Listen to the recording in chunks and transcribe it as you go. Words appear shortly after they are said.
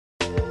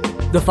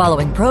The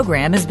following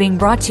program is being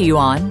brought to you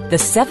on the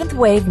Seventh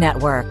Wave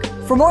Network.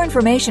 For more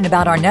information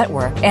about our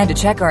network and to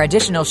check our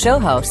additional show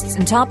hosts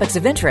and topics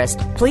of interest,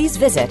 please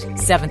visit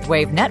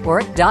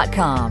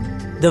seventhwavenetwork.com.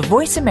 The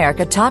Voice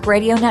America Talk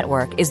Radio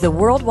Network is the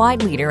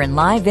worldwide leader in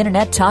live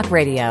Internet talk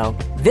radio.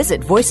 Visit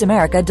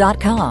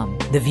voiceamerica.com.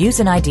 The views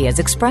and ideas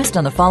expressed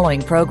on the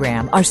following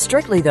program are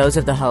strictly those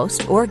of the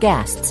host or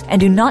guests and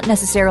do not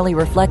necessarily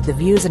reflect the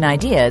views and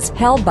ideas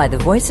held by the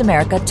Voice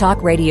America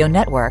Talk Radio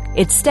Network,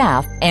 its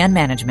staff, and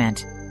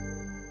management.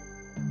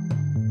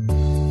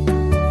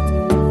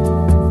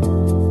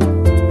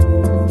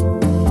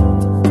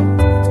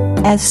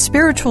 As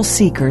spiritual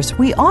seekers,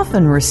 we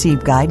often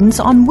receive guidance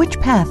on which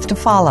path to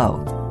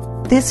follow.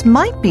 This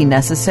might be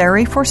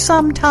necessary for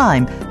some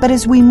time, but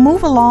as we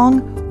move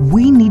along,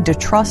 we need to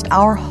trust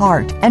our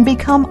heart and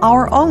become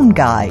our own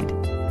guide.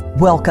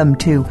 Welcome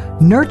to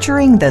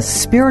Nurturing the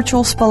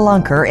Spiritual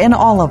Spelunker in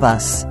All of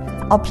Us,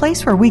 a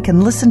place where we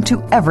can listen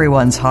to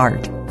everyone's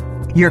heart.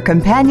 Your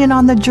companion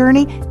on the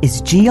journey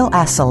is Jill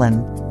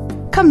Asselin.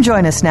 Come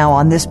join us now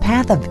on this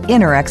path of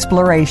inner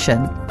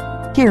exploration.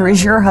 Here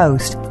is your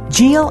host,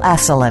 Jill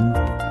Asselin.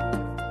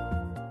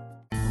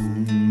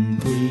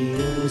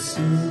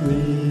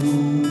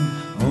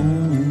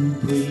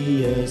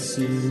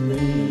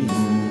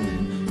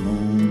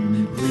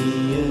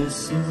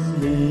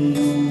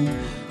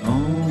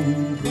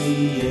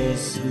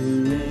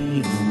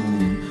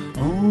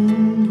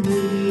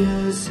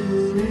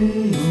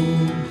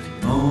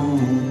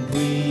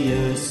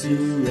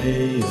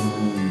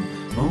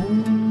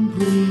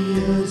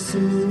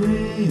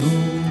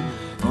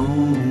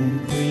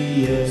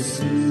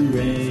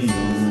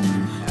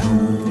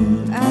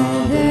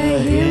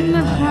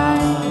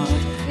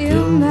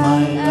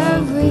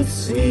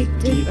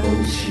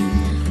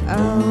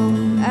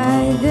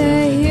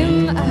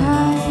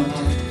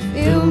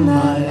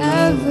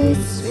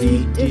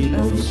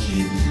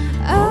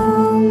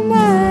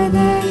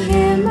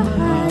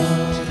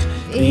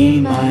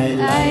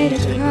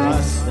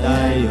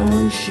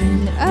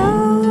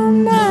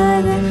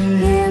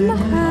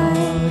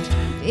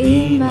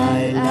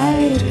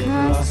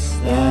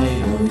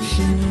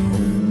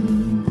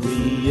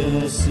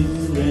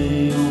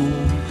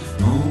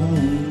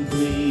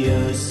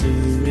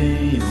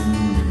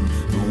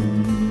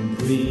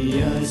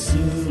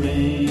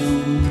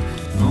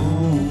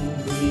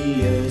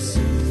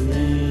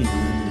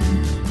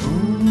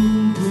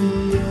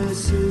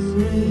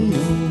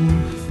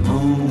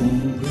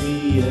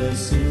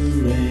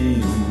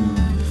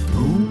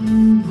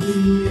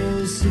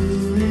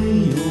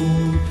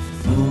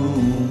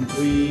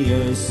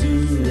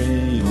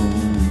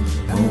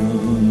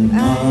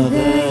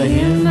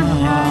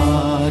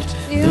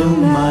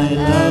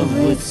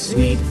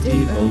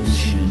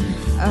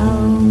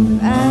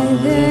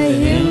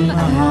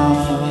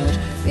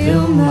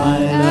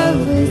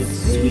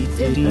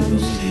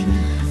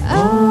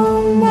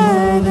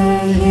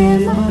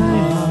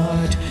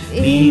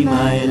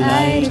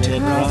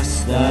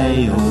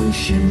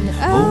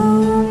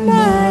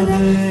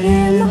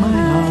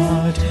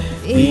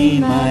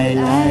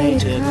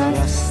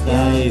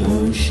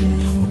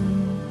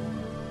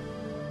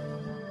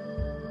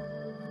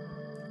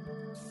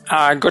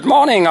 Good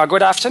morning or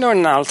good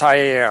afternoon,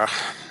 Altair.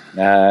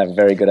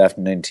 Very good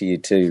afternoon to you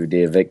too,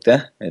 dear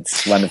Victor.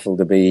 It's wonderful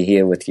to be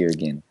here with you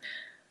again.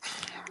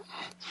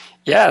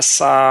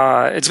 Yes,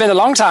 it's been a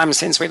long time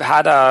since we've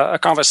had a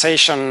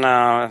conversation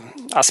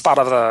as part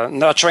of the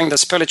Nurturing the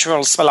Spiritual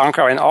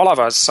Spelunker in All of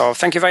Us. So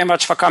thank you very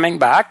much for coming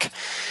back.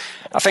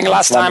 I think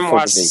last time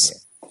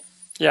was...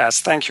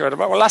 Yes, thank you.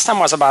 Well, last time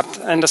was about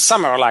in the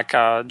summer, like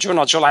June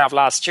or July of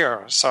last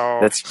year. So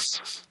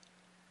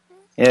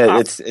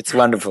it's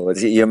wonderful.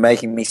 You're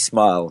making me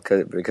smile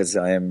because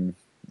I'm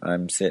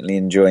certainly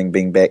enjoying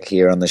being back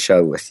here on the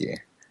show with you.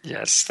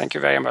 Yes, thank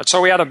you very much.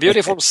 So we had a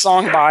beautiful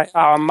song by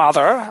our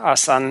mother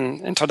as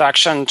an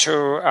introduction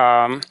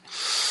to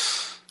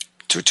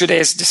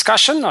today's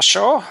discussion or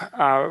show.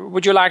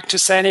 Would you like to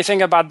say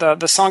anything about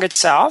the song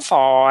itself,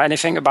 or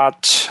anything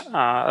about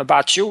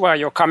you, where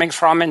you're coming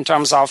from in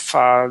terms of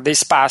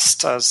these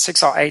past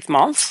 6 or 8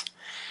 months?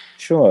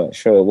 Sure.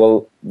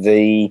 Well,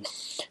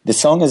 the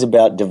song is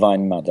about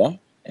Divine Mother,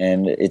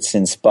 and it's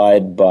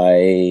inspired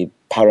by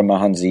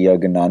Paramahansa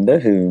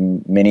Yogananda,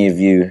 who many of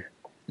you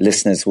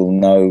listeners will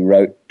know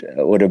wrote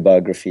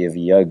Autobiography of a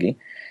Yogi.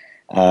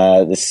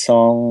 The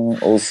song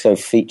also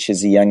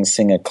features a young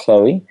singer,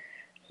 Chloe,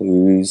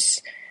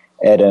 who's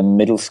at a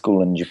middle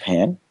school in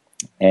Japan.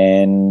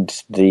 And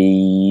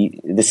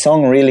the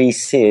song really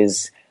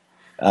says,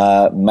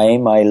 may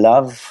my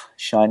love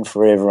shine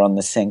forever on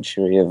the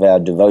sanctuary of our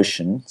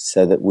devotion,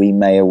 so that we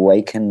may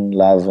awaken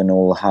love in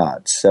all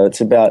hearts. So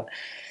it's about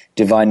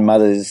Divine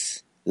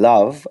Mother's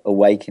love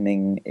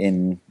awakening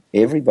in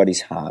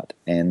everybody's heart,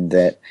 and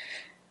that,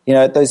 you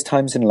know, at those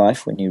times in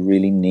life when you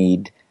really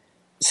need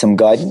some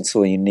guidance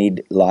or you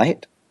need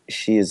light,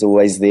 she is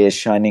always there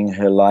shining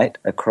her light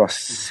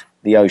across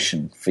the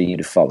ocean for you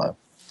to follow.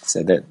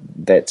 So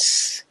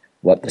that's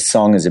what the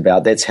song is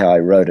about. That's how I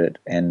wrote it.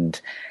 And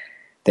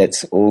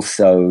that's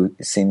also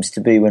seems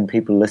to be when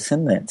people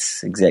listen,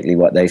 that's exactly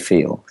what they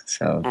feel.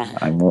 So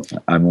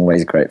I'm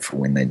always grateful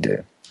when they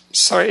do.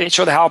 So it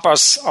should help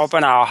us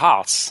open our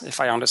hearts, if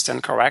I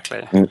understand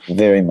correctly.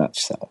 Very much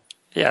so.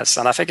 Yes,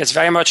 and I think it's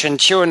very much in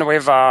tune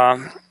with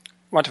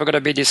what we're going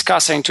to be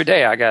discussing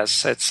today, I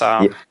guess. It's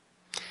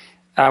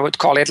I would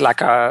call it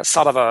like a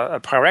sort of a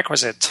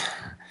prerequisite.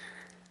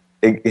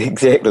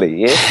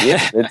 Exactly.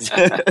 Yes.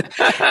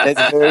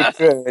 That's very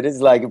true. It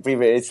is like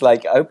it's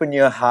like open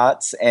your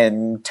hearts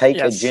and take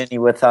a journey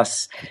with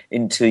us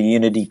into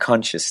unity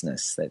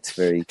consciousness. That's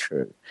very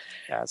true.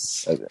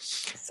 Yes.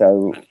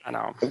 So I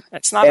know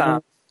it's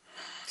not.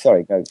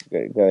 Sorry, go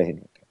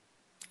ahead.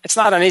 It's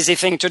not an easy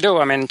thing to do.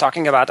 I mean,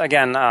 talking about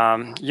again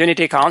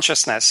unity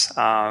consciousness,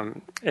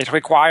 it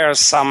requires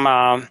some.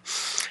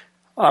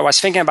 I was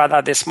thinking about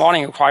that this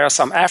morning. It requires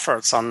some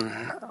efforts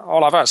on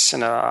all of us,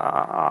 on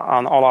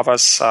all of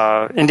us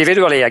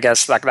individually, I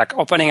guess, like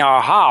opening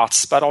our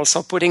hearts, but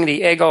also putting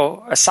the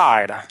ego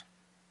aside.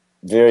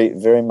 Very,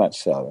 very much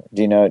so.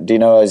 Do you know?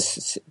 I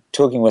was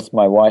talking with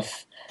my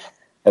wife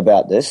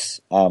about this.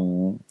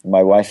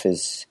 My wife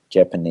is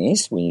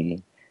Japanese.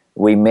 We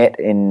met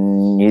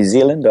in New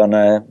Zealand on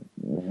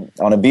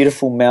a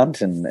beautiful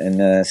mountain in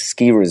a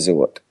ski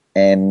resort,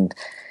 and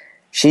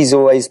she's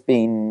always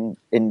been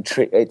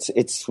intrigued.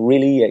 It's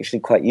really actually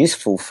quite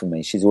useful for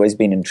me. She's always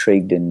been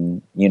intrigued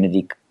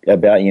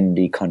about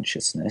unity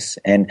consciousness,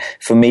 and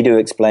for me to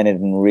explain it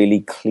in really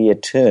clear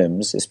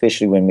terms,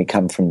 especially when we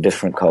come from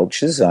different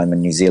cultures. I'm a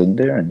New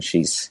Zealander and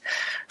she's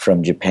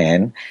from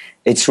Japan.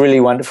 It's really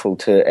wonderful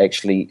to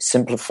actually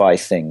simplify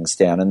things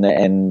down,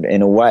 and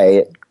in a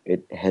way,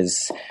 it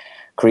has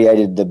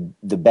created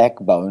the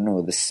backbone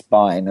or the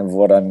spine of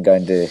what I'm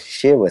going to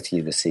share with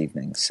you this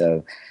evening.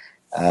 So.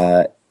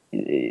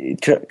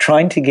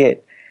 Trying to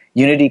get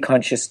unity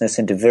consciousness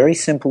into very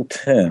simple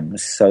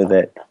terms so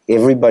that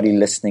everybody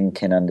listening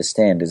can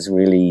understand is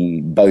really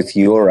both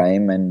your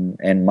aim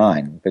and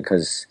mine,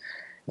 because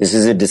this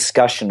is a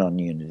discussion on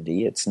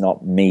unity. It's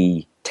not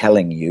me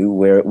telling you.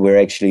 We're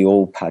actually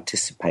all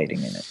participating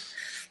in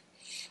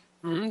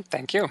it.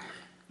 Thank you.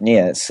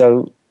 Yeah,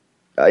 so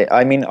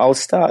I mean, I'll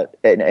start,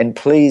 and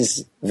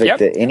please,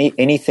 Victor,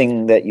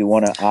 anything that you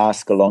want to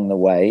ask along the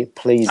way,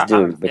 please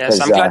do. Because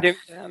yes,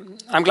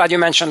 I'm glad you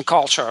mentioned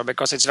culture,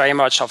 because it's very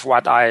much of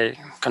what I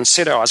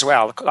consider as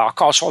well. Our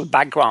cultural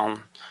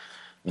background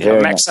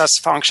makes us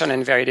function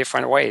in very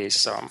different ways.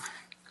 So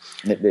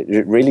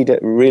it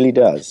really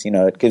does.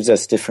 It gives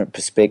us different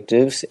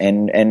perspectives,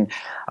 and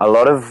a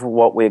lot of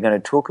what we're going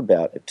to talk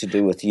about to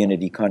do with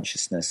unity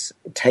consciousness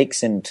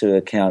takes into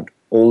account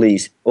all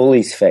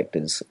these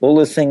factors, all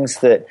the things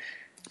that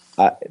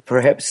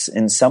perhaps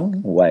in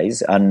some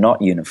ways are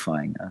not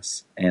unifying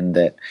us, and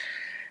that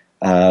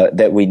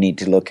we need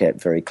to look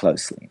at very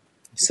closely.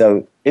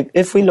 So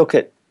if we look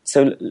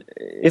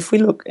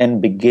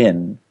and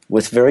begin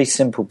with very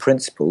simple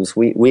principles,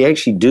 we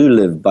actually do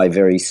live by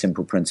very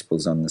simple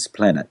principles on this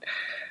planet.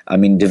 I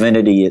mean,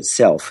 divinity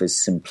itself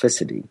is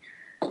simplicity.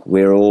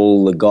 We're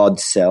all the God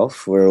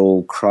self. We're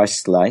all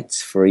Christ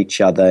lights for each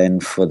other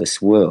and for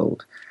this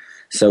world.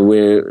 So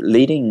we're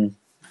leading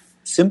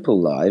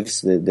simple lives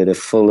that are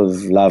full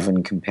of love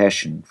and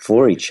compassion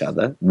for each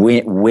other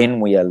when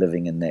we are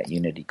living in that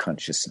unity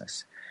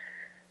consciousness.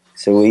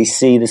 So we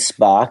see the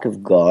spark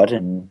of God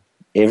in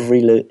every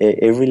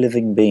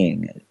living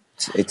being.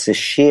 It's a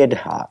shared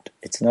heart.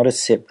 It's not a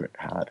separate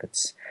heart.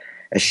 It's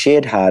a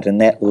shared heart, and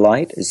that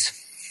light is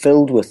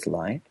filled with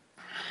light.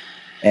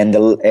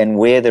 And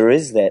where there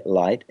is that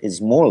light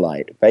is more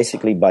light.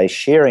 Basically, by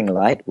sharing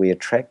light, we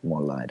attract more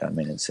light. I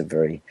mean, it's a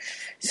very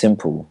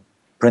simple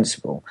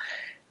principle.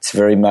 It's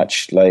very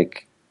much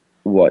like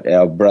what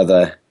our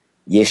brother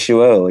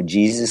Yeshua or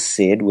Jesus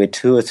said, where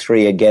two or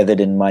three are gathered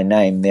in my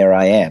name, there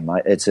I am.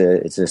 It's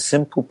a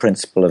simple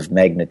principle of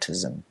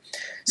magnetism.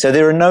 So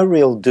there are no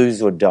real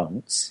do's or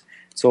don'ts.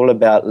 It's all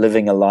about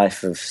living a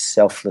life of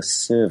selfless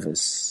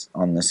service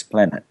on this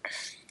planet.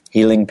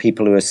 Healing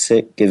people who are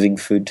sick, giving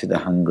food to the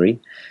hungry,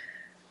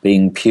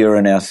 being pure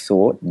in our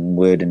thought and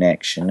word and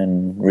action,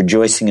 and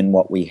rejoicing in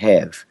what we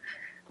have.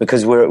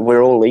 Because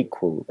we're all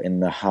equal in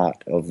the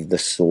heart of the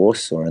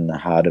source, or in the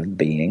heart of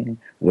being.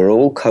 We're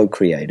all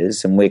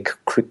co-creators, and we're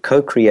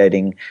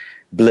co-creating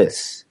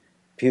bliss,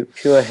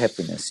 pure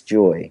happiness,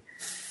 joy.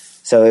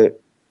 So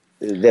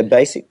the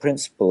basic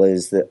principle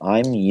is that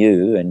I'm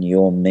you and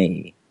you're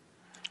me.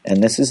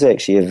 And this is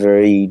actually a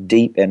very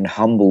deep and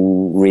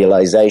humble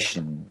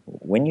realization.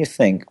 When you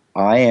think,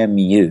 I am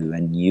you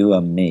and you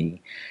are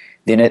me,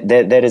 then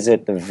that is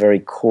at the very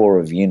core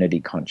of unity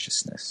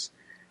consciousness.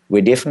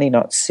 We're definitely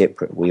not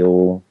separate. We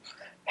all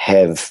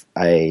have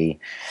a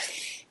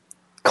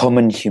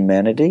common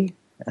humanity.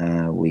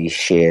 We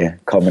share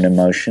common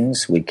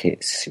emotions. We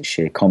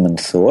share common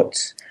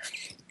thoughts.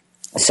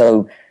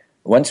 So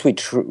once we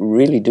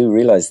really do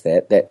realize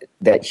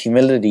that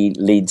humility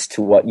leads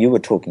to what you were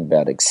talking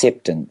about,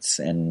 acceptance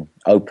and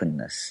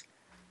openness.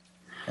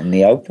 And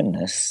the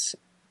openness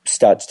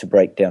starts to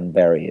break down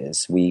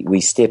barriers.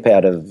 We step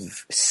out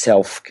of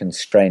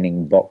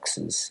self-constraining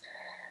boxes.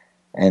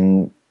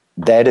 And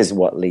that is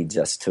what leads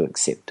us to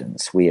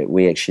acceptance.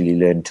 We actually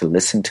learn to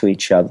listen to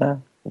each other.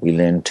 We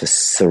learn to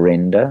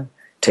surrender,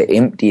 to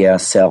empty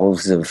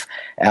ourselves of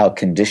our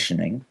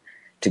conditioning,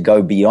 to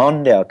go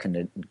beyond our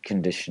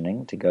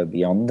conditioning, to go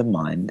beyond the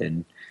mind,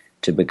 and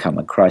to become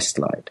a Christ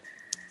light.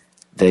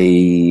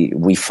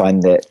 We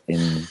find that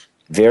in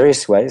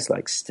various ways,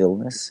 like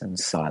stillness and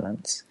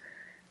silence,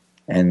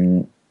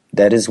 and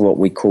that is what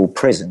we call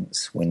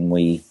presence, when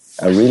we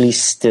are really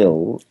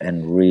still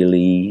and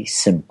really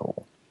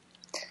simple.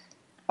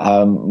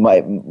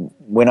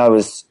 When I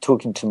was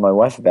talking to my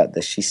wife about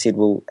this, she said,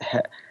 well,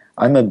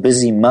 I'm a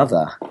busy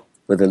mother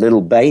with a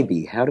little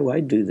baby. How do I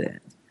do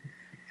that?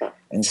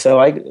 And so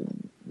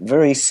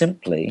very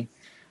simply,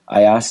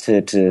 I asked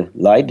her to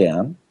lie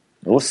down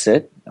or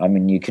sit. I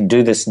mean, you can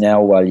do this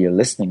now while you're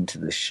listening to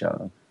this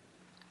show.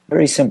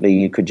 Very simply,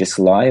 you could just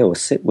lie or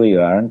sit where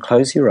you are and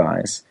close your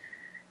eyes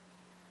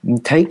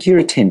and take your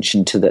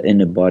attention to the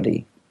inner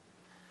body.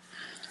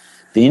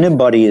 The inner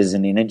body is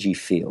an energy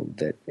field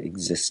that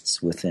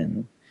exists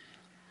within,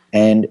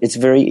 and it's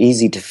very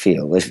easy to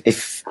feel.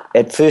 If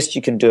at first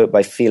you can do it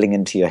by feeling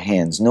into your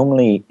hands.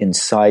 Normally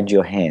inside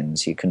your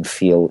hands you can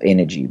feel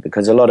energy,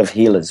 because a lot of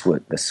healers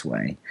work this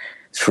way,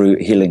 through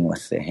healing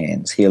with their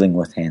hands, healing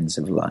with hands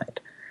of light.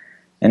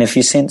 And if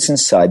you sense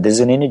inside, there's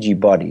an energy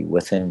body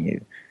within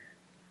you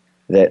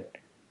that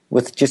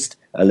with just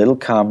a little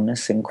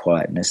calmness and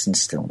quietness and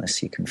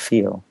stillness you can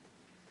feel.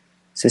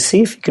 So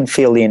see if you can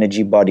feel the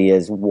energy body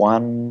as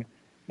one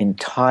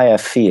entire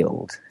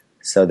field,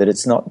 so that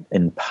it's not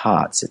in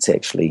parts, it's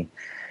actually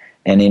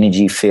an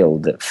energy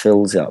field that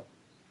fills up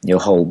your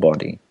whole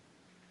body.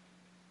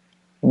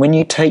 When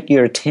you take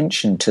your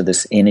attention to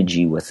this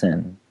energy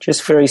within,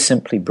 just very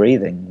simply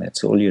breathing,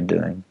 that's all you're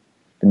doing.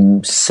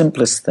 The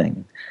simplest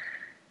thing,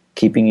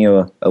 keeping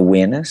your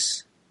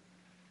awareness,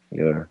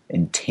 your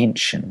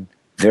intention,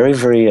 very,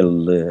 very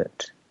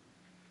alert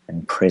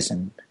and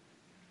present,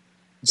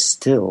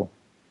 still,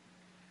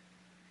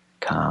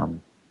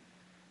 calm.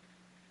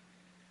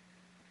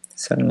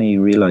 Suddenly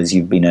you realize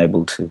you've been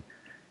able to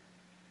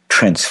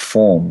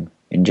transform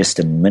in just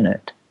a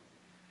minute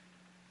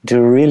into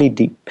a really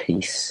deep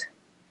peace.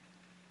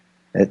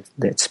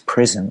 That's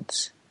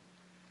presence.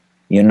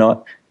 You're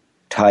not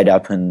tied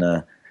up in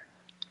the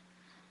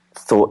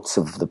thoughts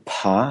of the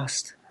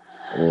past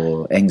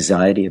or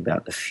anxiety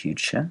about the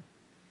future.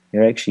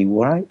 You're actually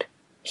right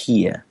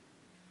here,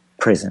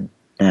 present,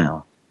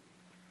 now.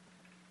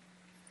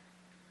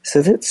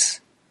 So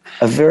that's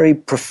a very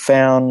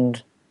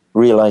profound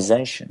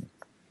realization.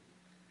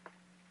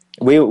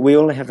 We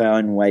all have our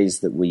own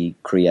ways that we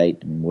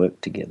create and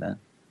work together.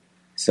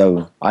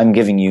 So I'm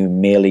giving you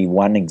merely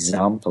one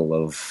example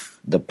of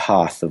the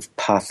path of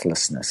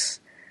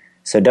pathlessness.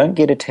 So don't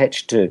get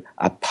attached to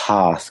a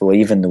path or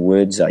even the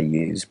words I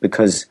use,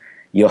 because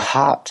your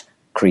heart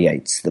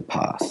creates the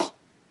path.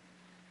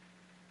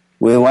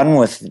 We're one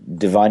with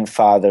Divine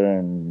Father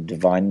and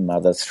Divine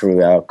Mother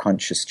through our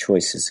conscious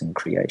choices in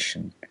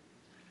creation.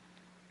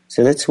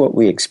 So that's what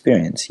we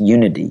experience,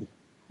 unity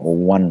or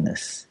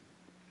oneness.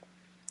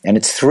 And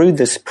it's through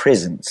this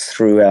presence,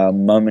 through our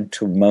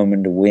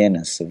moment-to-moment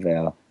awareness of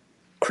our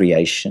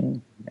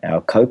creation,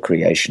 our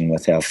co-creation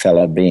with our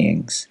fellow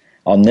beings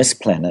on this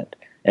planet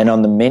and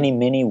on the many,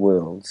 many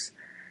worlds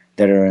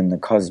that are in the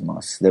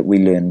cosmos, that we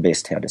learn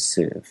best how to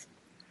serve.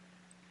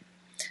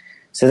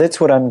 So that's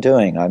what I'm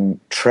doing. I'm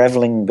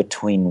traveling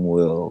between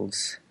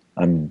worlds.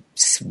 I'm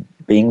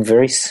being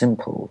very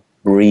simple,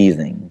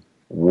 breathing,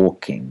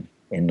 walking,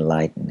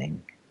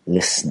 enlightening,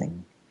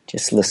 listening,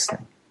 just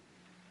listening.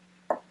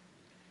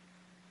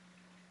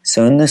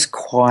 So in this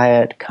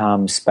quiet,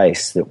 calm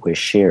space that we're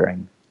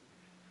sharing,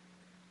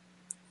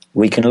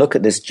 we can look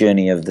at this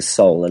journey of the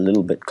soul a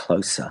little bit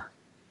closer.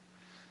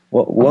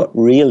 What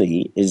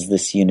really is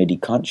this unity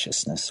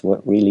consciousness?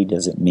 What really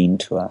does it mean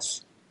to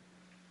us?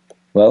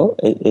 Well,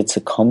 it's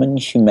a common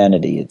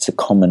humanity. It's a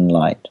common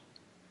light.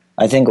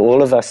 I think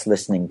all of us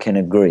listening can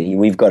agree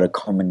we've got a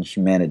common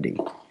humanity.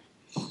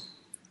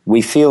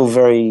 We feel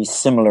very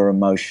similar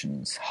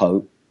emotions,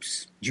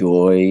 hopes,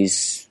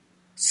 joys,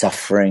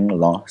 suffering,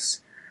 loss.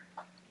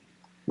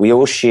 We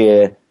all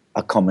share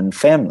a common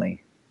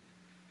family.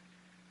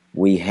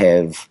 We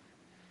have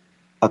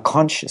a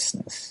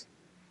consciousness.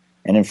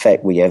 And in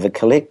fact, we have a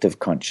collective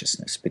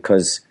consciousness,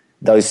 because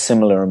those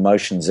similar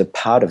emotions are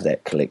part of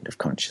that collective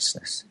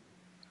consciousness.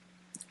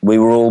 We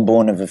were all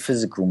born of a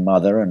physical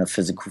mother and a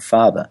physical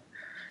father.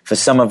 For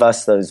some of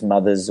us, those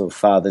mothers or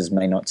fathers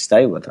may not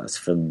stay with us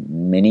for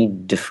many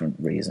different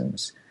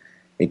reasons.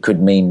 It could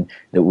mean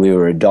that we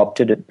were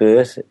adopted at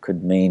birth. It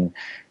could mean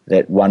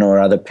that one or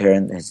other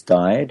parent has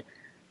died.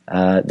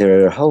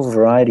 There are a whole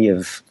variety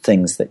of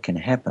things that can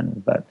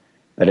happen, but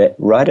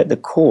right at the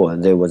core,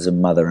 there was a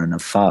mother and a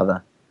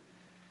father.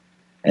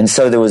 And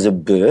so there was a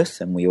birth,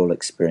 and we all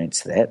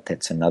experience that.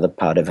 That's another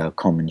part of our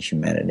common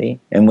humanity.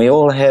 And we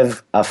all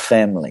have a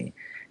family.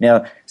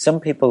 Now, some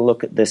people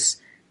look at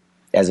this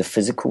as a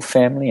physical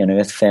family, an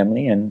earth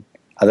family, and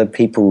other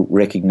people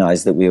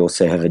recognize that we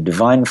also have a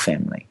divine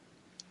family.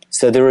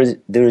 So there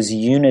is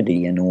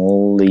unity in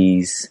all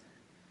these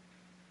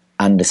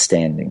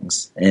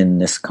understandings in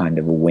this kind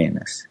of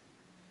awareness.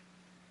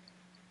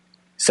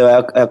 So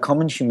our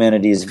common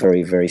humanity is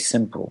very, very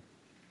simple.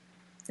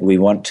 We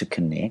want to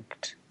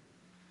connect.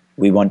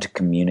 We want to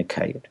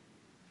communicate.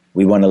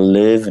 We want to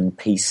live in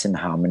peace and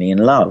harmony and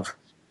love.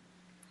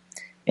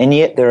 And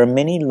yet there are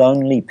many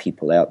lonely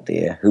people out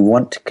there who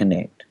want to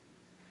connect.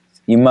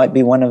 You might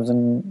be one of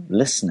them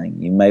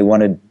listening. You may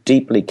want to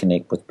deeply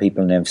connect with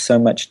people and have so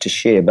much to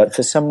share, but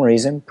for some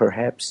reason,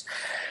 perhaps,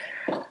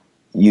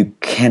 you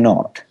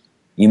cannot.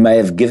 You may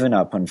have given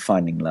up on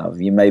finding love.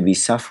 You may be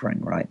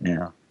suffering right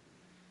now.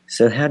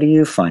 So how do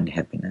you find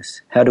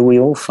happiness? How do we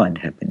all find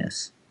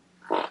happiness?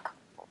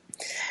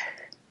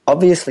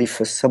 Obviously,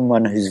 for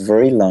someone who's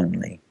very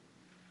lonely,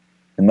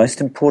 the most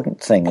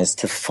important thing is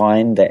to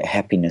find that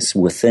happiness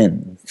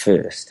within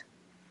first.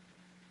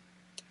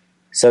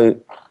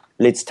 So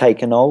let's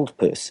take an old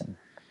person.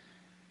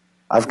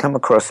 I've come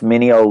across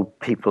many old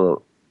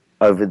people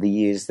over the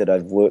years that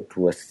I've worked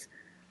with,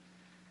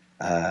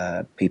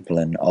 people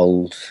in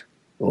old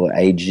or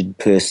aged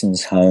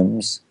persons'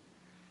 homes,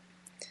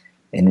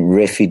 in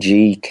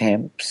refugee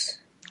camps.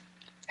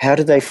 How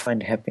do they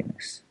find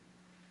happiness?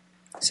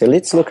 So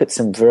let's look at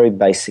some very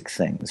basic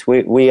things.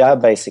 We are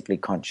basically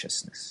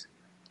consciousness.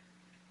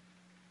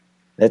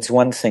 That's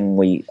one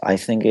thing I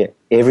think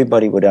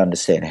everybody would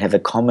understand, have a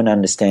common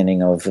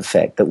understanding of the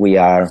fact that we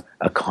are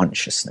a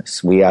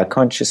consciousness. We are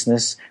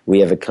consciousness,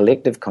 we have a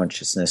collective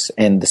consciousness,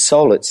 and the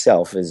soul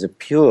itself is a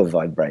pure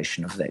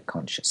vibration of that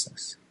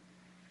consciousness.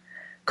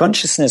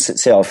 Consciousness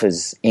itself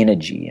is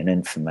energy and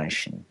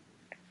information.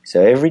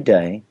 So every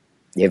day,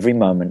 every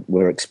moment,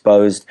 we're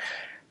exposed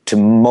to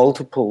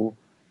multiple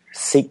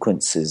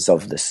sequences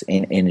of this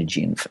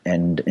energy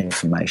and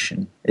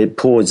information. It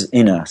pours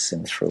in us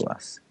and through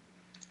us.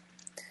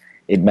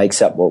 It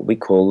makes up what we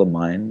call the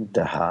mind,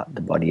 the heart,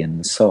 the body, and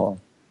the soul.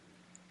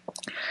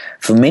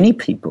 For many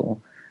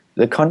people,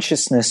 the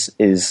consciousness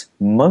is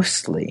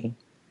mostly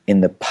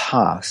in the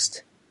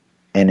past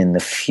and in the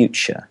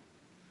future.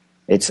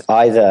 It's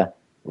either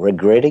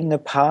regretting the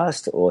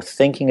past or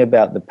thinking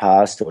about the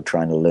past or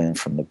trying to learn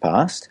from the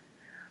past,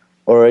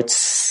 or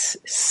it's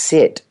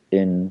set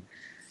in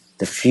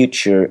the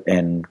future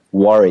and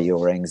worry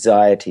or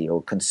anxiety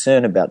or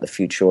concern about the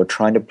future or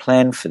trying to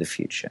plan for the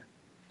future.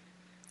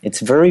 It's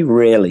very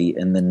rarely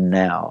in the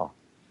now.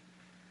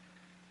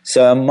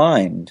 So our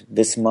mind,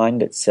 this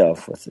mind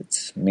itself with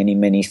its many,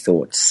 many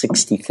thoughts,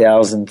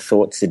 60,000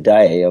 thoughts a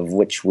day, of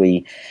which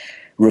we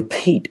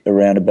repeat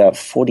around about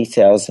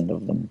 40,000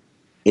 of them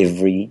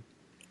every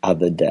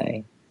other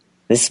day.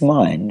 This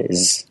mind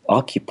is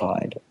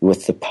occupied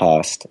with the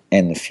past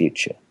and the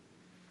future.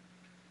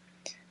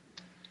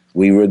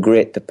 We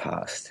regret the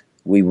past.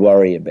 We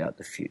worry about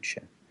the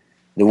future.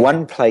 The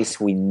one place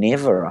we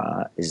never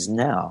are is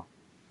now.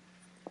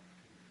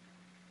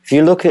 If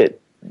you look at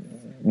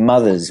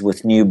mothers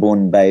with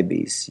newborn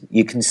babies,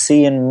 you can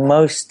see in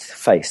most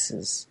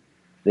faces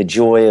the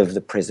joy of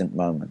the present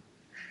moment.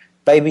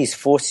 Babies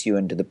force you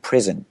into the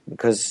present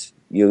because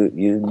you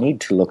need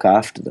to look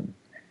after them.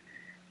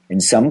 In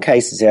some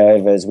cases,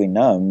 however, as we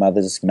know,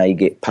 mothers may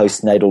get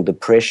postnatal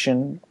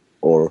depression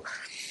or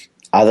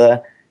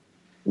other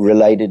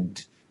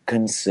related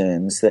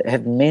concerns that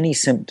have many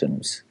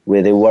symptoms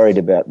where they're worried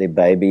about their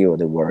baby or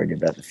they're worried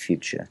about the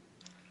future.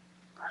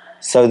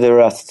 So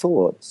there are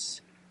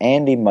thoughts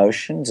and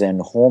emotions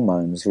and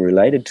hormones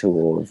related to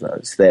all of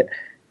those that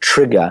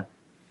trigger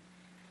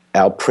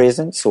our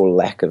presence or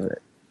lack of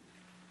it.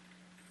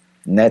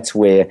 And that's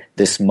where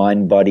this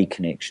mind-body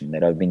connection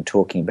that I've been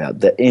talking about,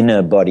 the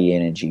inner body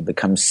energy,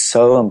 becomes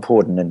so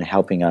important in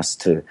helping us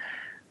to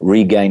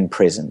regain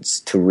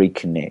presence, to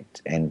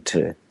reconnect, and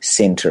to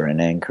center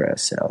and anchor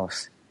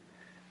ourselves.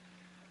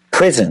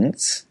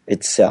 Presence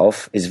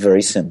itself is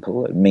very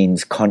simple. It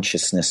means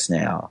consciousness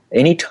now.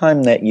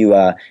 Anytime that you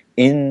are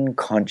in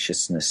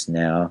consciousness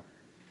now,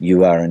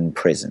 you are in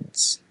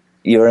presence.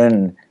 You're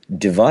in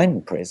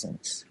divine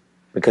presence,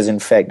 because in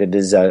fact it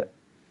is a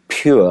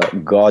pure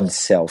God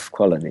self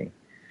quality.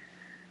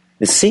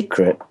 The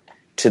secret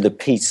to the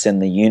peace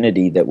and the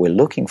unity that we're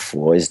looking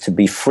for is to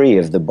be free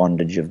of the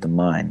bondage of the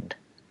mind,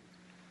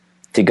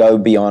 to go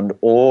beyond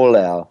all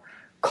our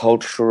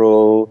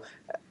cultural,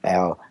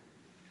 our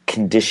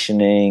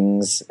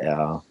conditionings,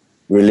 our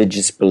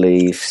religious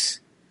beliefs,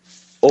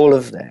 all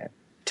of that,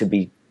 to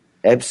be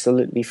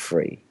absolutely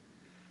free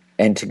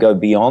and to go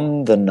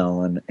beyond the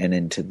known and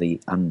into the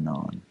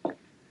unknown.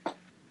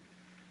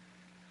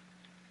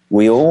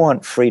 We all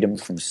want freedom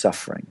from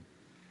suffering,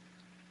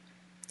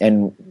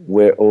 and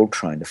we're all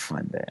trying to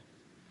find that.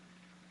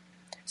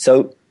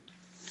 So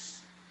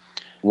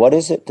what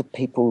is it that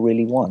people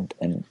really want,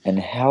 and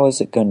how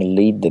is it going to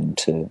lead them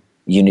to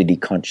unity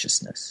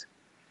consciousness?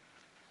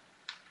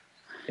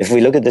 If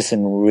we look at this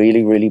in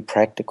really, really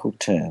practical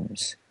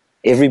terms,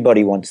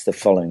 everybody wants the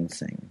following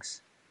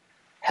things.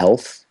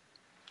 Health.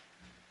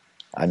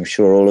 I'm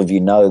sure all of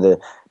you know the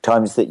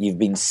times that you've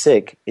been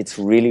sick, it's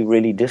really,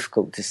 really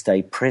difficult to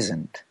stay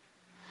present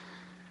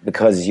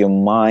because your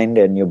mind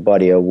and your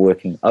body are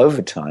working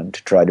overtime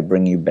to try to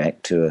bring you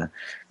back to a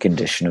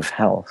condition of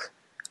health.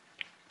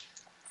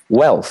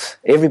 Wealth.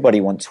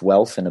 Everybody wants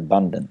wealth and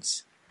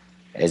abundance.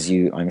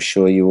 I'm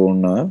sure you all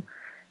know,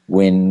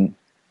 when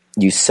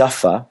you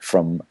suffer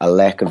from a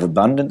lack of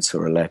abundance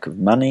or a lack of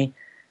money,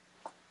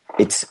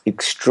 it's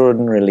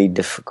extraordinarily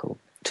difficult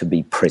to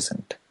be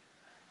present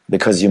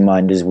because your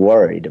mind is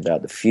worried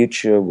about the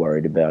future,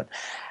 worried about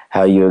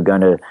how you're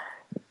going to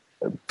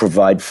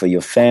provide for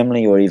your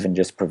family or even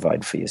just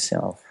provide for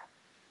yourself.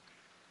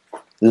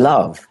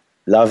 Love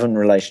and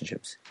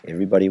relationships.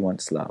 Everybody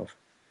wants love.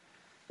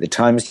 The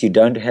times you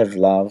don't have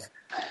love,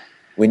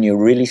 when you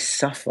really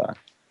suffer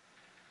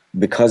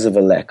because of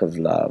a lack of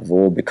love,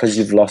 or because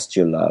you've lost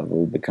your love,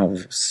 or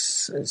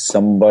because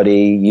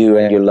you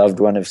and your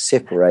loved one have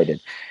separated,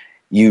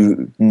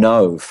 you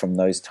know from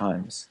those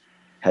times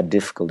how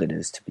difficult it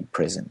is to be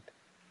present.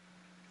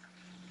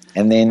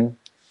 And then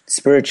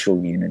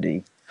spiritual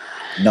unity,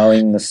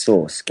 knowing the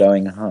source,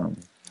 going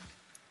home.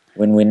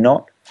 When we're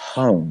not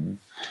home,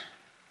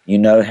 you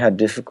know how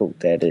difficult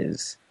that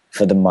is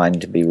for the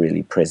mind to be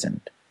really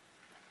present.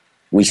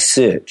 We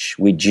search,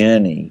 we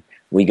journey,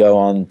 we go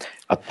on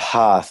a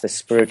path, a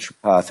spiritual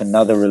path,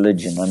 another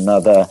religion,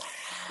 another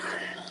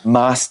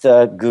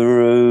master,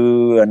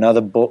 guru,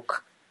 another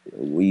book.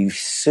 We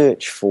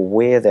search for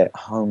where that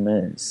home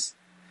is.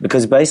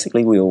 Because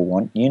basically we all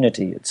want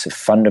unity. It's a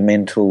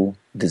fundamental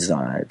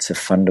desire. It's a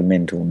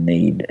fundamental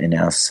need in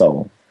our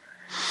soul.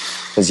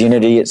 Because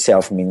unity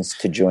itself means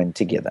to join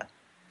together.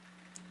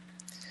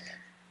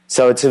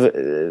 So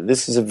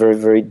this is a very,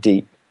 very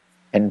deep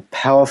and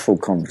powerful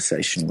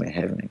conversation we're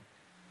having.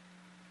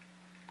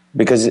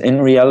 Because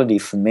in reality,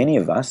 for many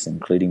of us,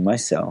 including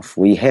myself,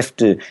 we have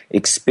to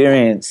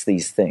experience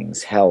these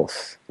things,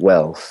 health,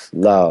 wealth,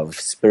 love,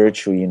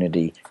 spiritual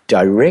unity,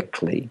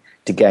 directly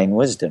to gain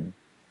wisdom.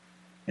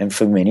 And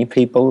for many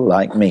people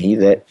like me,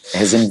 that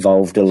has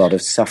involved a lot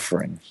of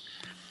suffering.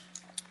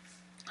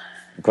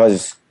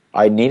 Because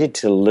I needed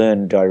to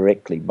learn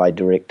directly by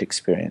direct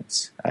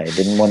experience. I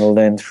didn't want to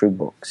learn through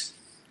books.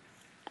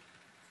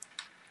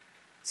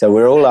 So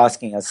we're all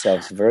asking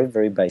ourselves very,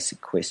 very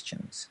basic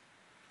questions.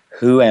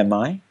 Who am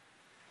I?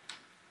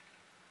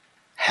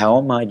 How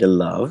am I to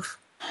love?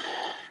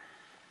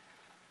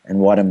 And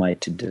what am I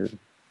to do?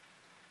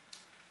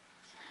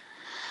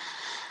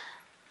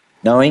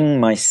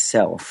 Knowing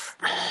myself,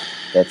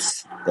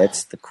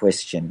 that's the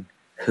question.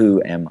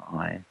 Who am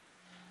I?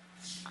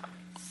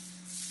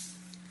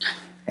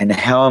 And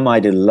how am I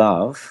to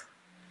love,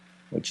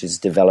 which is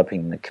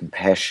developing the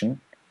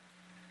compassion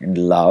and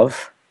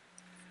love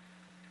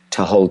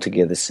to hold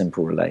together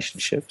simple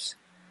relationships.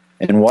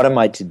 And what am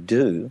I to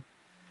do?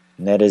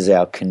 And that is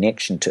our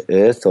connection to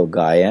Earth or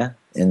Gaia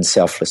in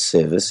selfless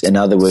service. In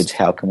other words,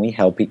 how can we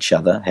help each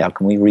other? How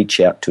can we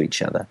reach out to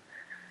each other?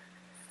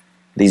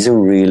 These are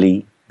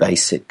really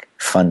basic,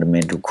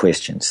 fundamental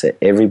questions that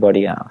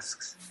everybody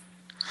asks.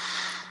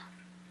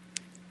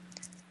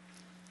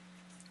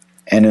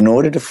 And in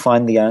order to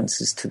find the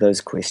answers to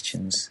those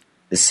questions,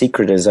 the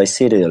secret, as I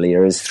said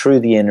earlier, is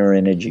through the inner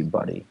energy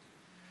body.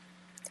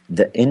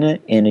 The inner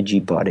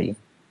energy body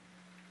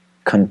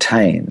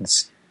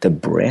contains the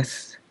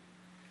breath,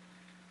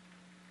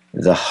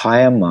 the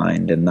higher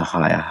mind, and the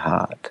higher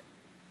heart.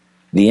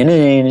 The inner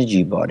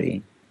energy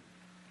body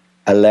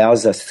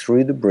allows us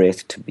through the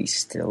breath to be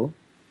still,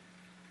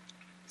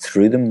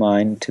 through the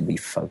mind to be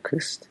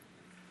focused,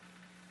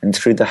 and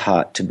through the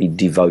heart to be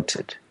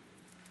devoted.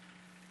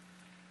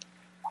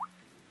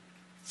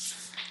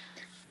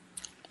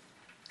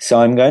 So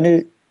I'm going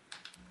to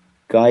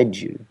guide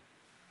you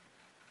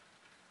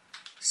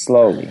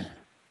slowly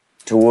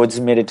towards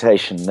a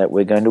meditation that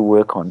we're going to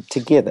work on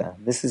together.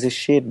 This is a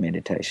shared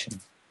meditation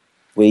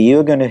where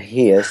you're going to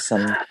hear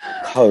some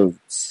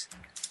codes,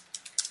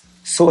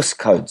 source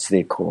codes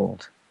they're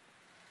called,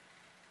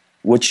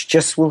 which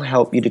just will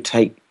help you to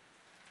take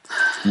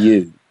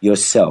you,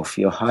 yourself,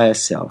 your higher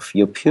self,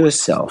 your pure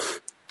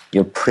self,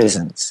 your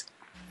presence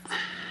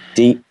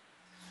deep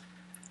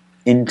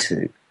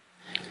into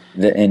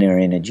the inner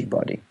energy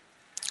body.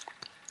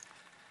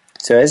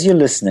 So as you're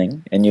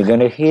listening, and you're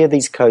going to hear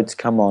these codes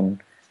come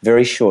on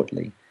very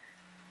shortly,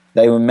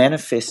 they were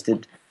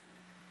manifested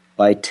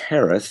by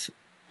Tereth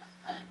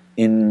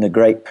in the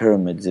Great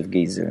Pyramids of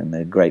Giza and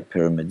the Great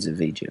Pyramids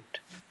of Egypt.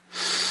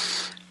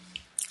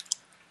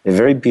 They're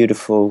very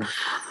beautiful,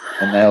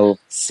 and they'll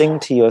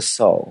sing to your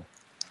soul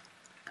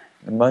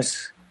in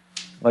the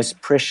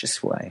most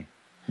precious way,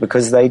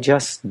 because they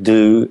just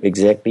do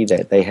exactly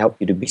that. They help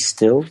you to be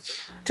still,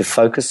 to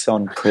focus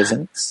on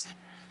presence,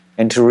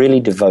 and to really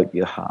devote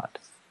your heart.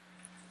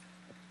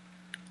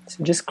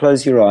 So just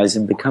close your eyes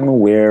and become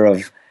aware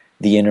of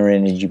the inner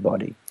energy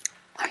body.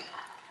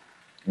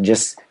 And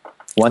just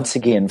once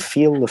again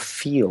feel the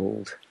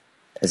field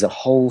as a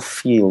whole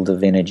field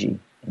of energy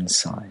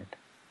inside.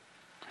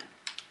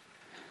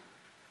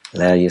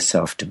 Allow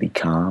yourself to be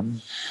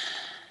calm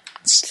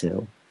and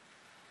still.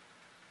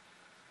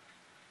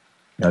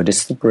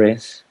 Notice the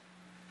breath.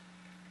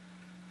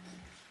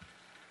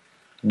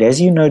 And as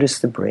you notice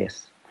the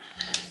breath,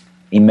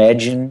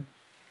 imagine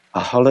a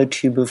hollow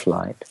tube of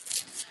light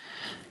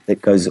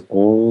that goes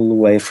all the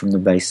way from the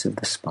base of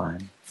the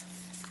spine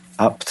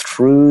up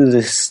through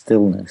the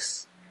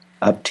stillness,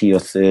 up to your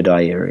third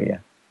eye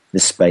area, the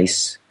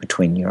space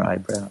between your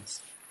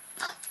eyebrows.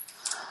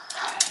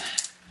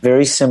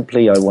 Very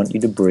simply, I want you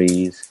to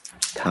breathe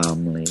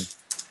calmly,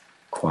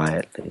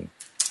 quietly,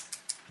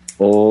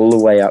 all the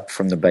way up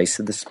from the base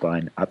of the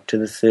spine, up to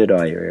the third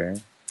eye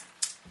area.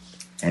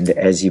 And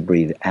as you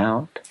breathe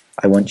out,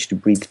 I want you to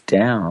breathe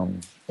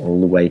down all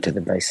the way to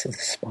the base of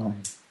the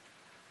spine.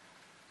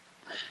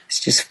 It's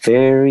just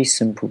very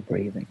simple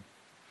breathing.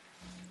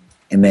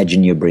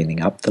 Imagine you're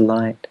breathing up the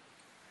light,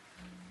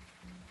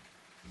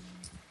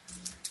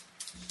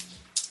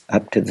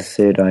 up to the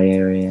third eye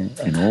area,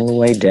 and all the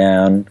way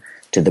down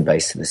to the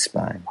base of the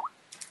spine.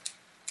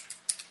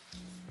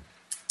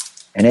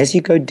 And as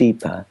you go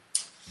deeper,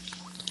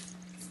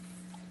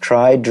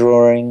 try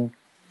drawing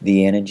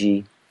the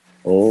energy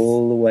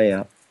all the way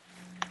up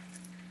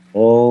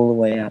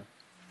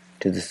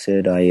to the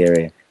third eye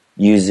area,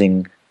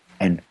 using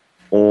an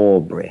awe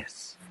breath.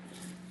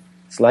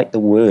 It's like the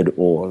word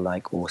awe,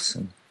 like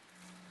awesome,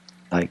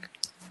 like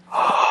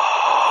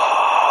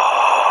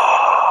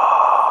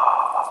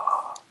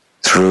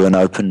through an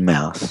open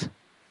mouth.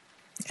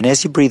 And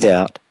as you breathe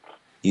out,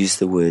 use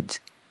the words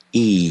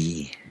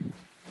E.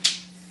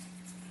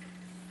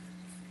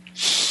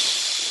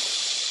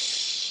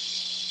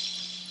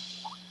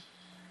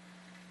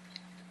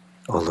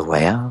 All the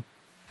way out.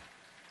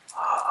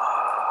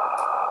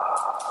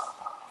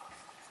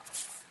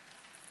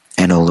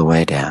 And all the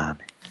way down.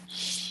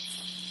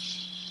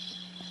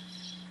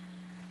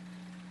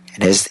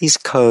 And as these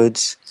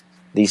codes,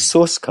 these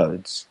source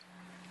codes,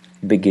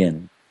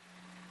 begin,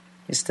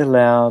 just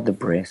allow the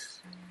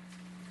breath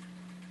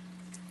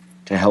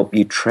to help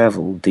you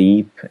travel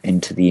deep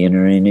into the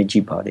inner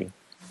energy body,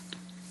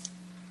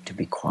 to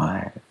be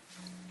quiet,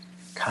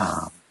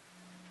 calm,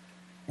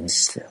 and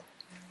still.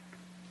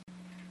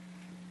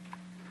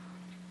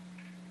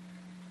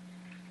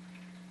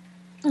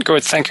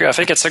 Good, thank you. I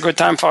think it's a good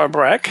time for a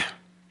break.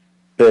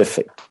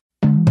 Perfect.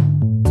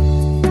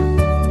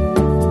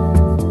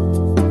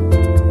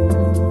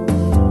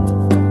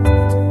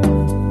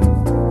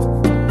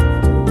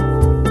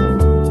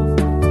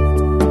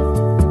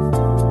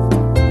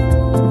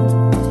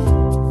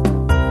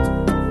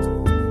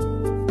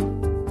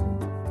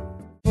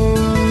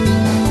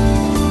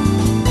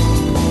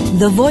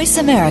 The Voice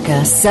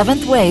America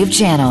 7th Wave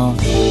Channel.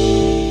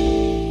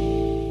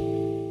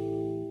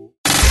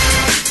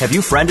 Have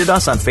you friended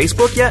us on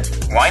Facebook yet?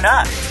 Why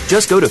not?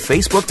 Just go to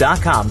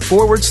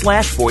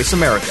facebook.com/Voice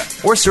America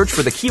or search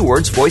for the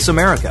keywords Voice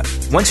America.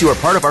 Once you are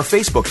part of our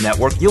Facebook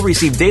network, you'll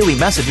receive daily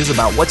messages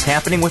about what's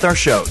happening with our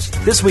shows,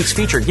 this week's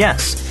featured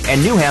guests,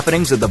 and new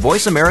happenings of the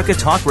Voice America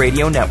Talk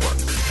Radio Network.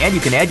 And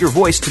you can add your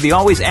voice to the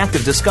always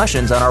active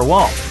discussions on our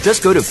wall.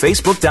 Just go to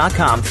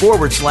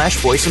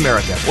facebook.com/Voice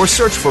America or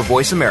search for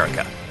Voice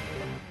America.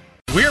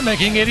 We're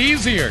making it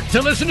easier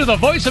to listen to the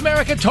Voice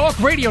America Talk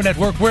Radio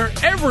Network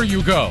wherever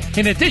you go.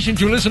 In addition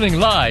to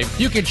listening live,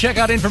 you can check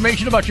out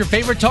information about your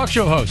favorite talk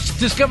show hosts,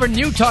 discover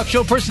new talk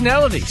show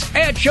personalities,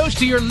 add shows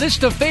to your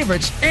list of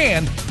favorites,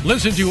 and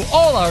listen to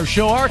all our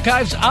show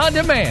archives on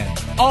demand.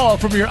 All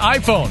from your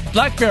iPhone,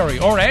 BlackBerry,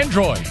 or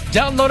Android.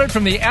 Download it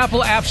from the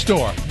Apple App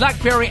Store,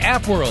 BlackBerry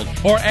App World,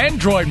 or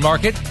Android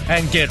Market,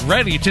 and get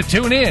ready to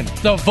tune in.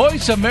 The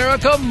Voice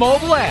America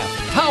mobile app,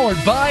 powered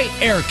by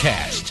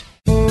Aircast.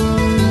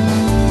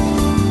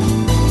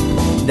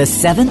 The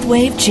 7th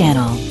Wave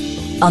Channel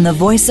on the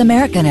Voice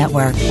America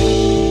Network.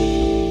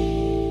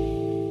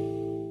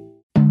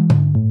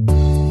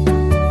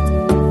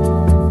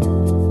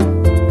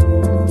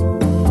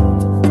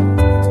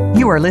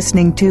 You are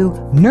listening to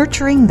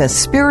Nurturing the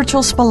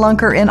Spiritual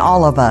Spelunker in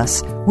All of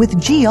Us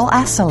with Jill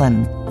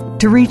Asselin.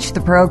 To reach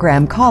the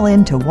program, call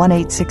in to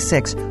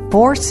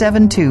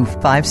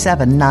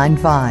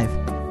 1-866-472-5795.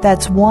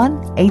 That's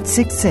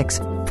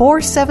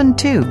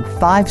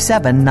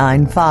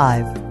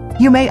 1-866-472-5795.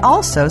 You may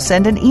also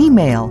send an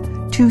email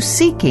to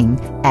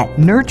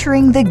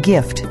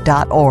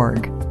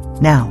seeking@nurturingthegift.org.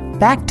 Now,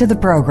 back to the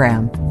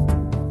program.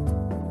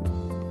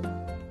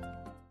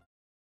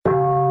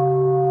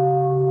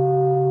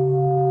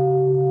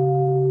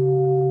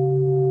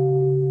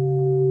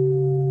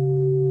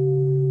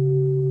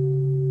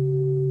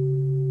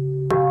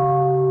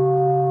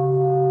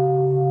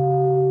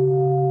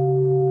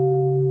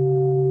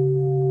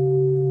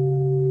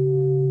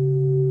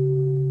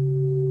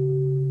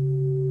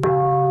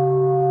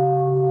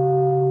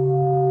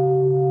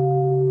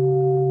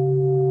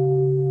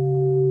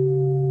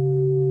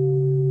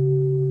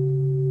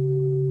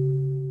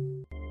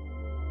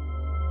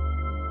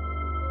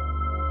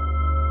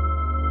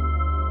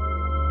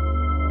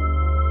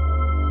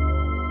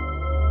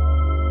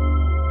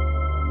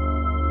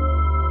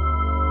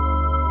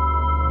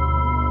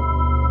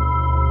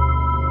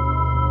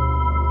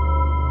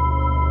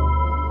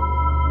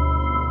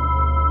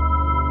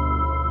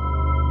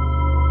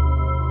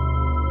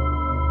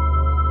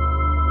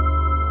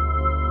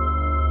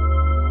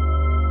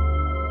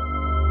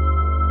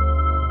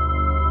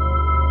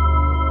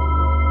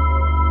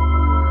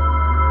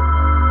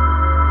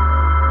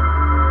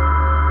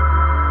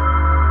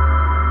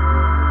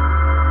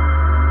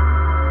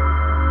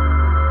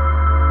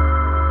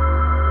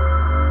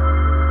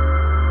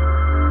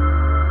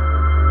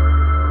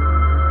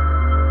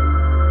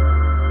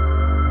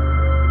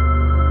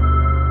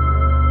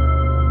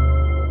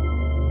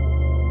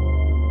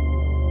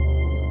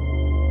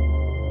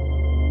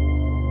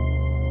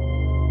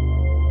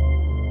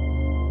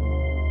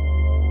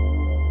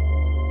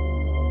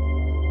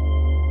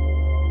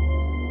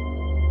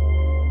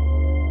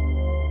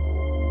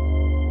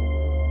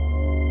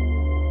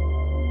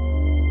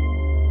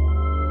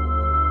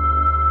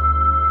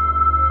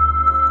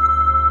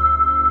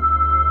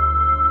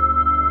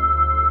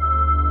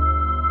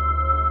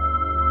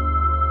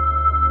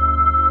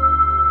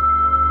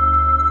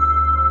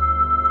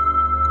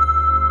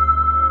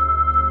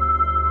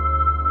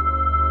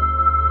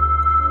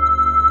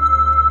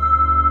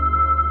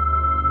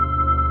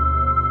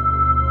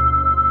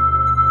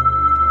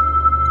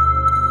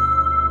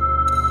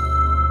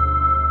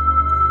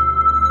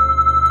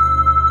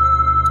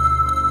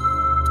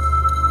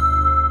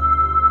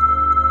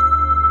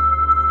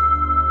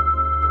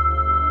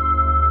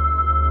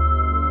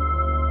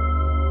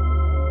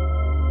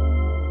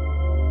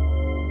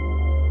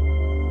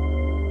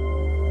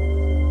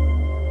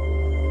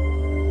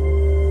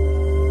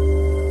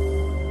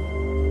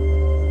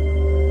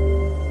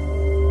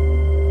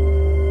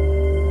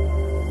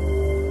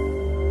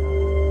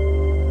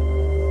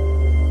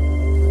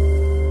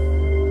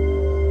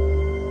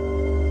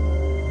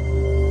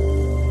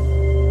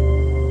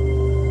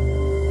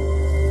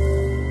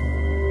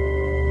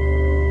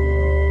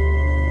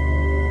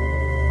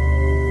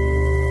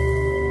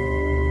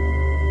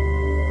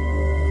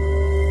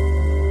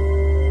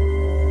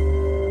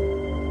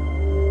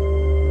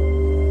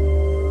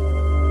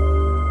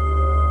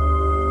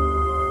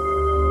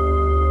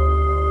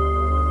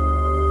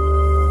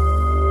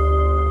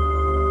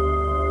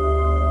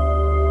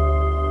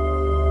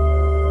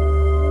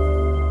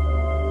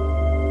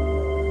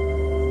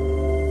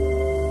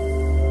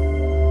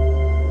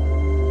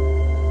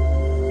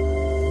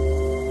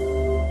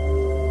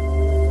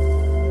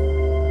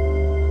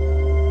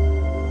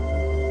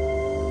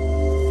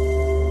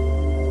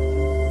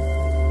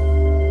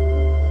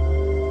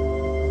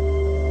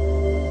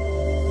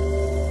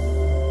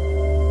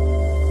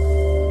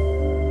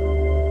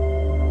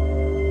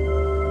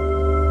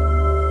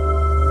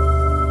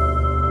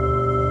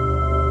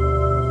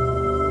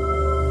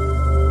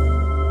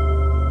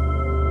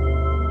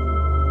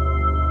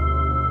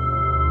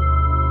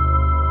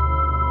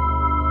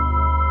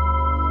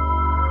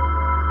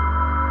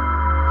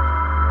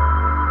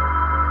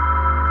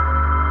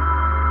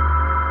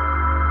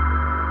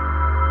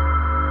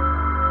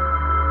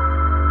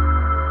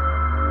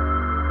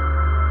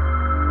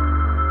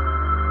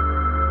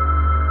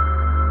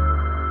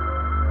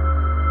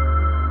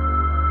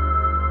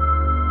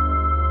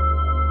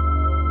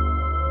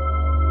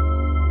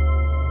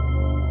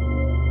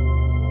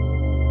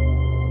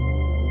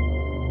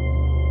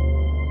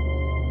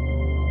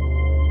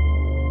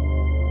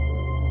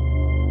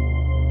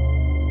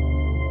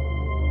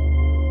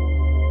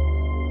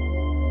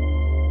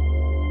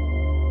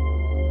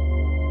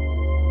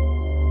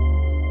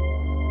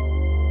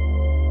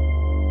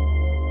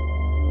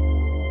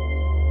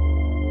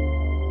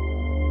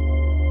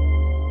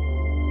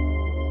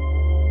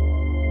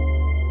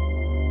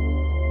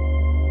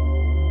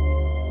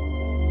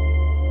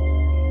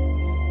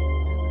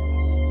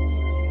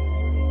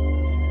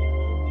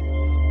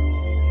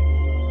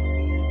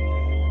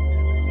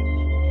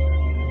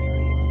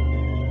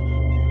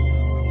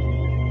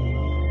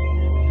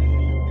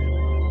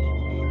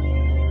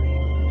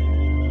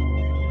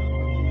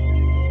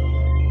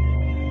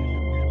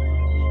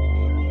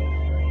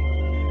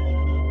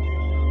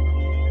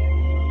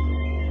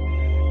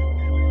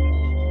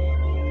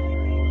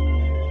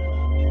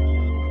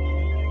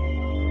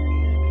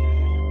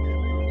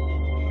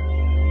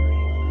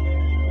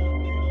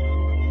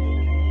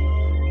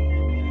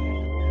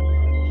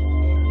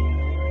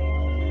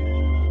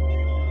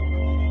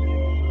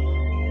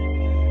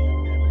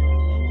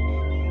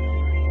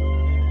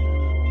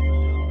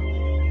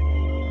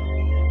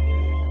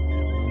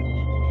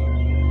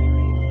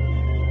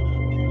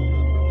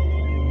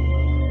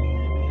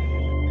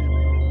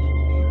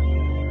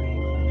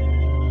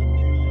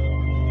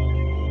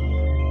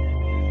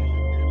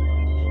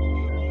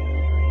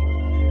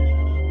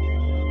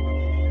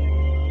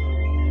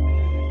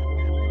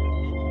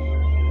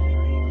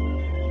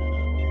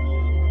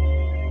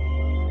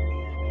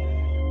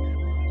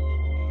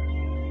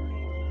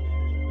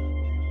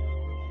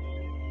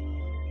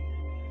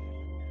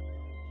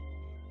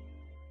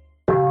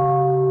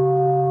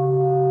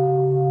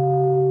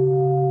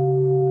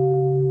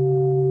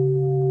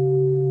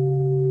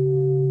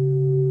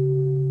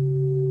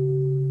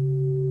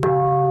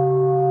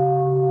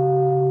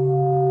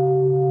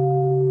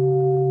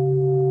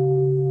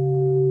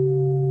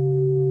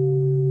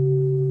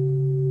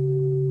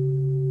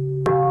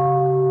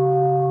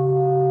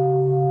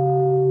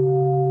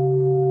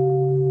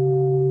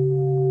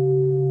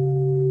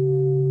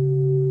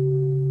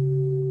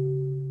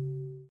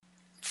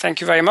 Thank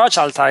you very much,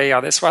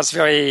 Altair. This was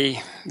very,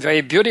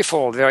 very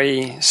beautiful,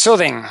 very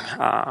soothing.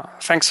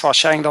 Thanks for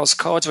sharing those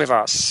codes with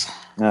us.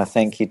 No,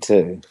 thank you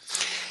too.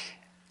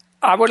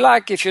 I would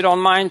like, if you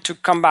don't mind, to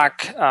come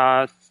back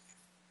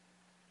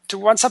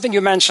to something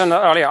you mentioned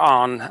earlier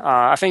on,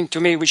 I think to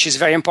me, which is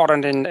very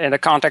important in the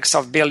context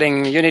of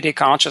building unity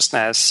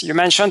consciousness. You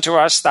mentioned to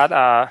us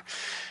that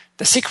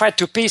the secret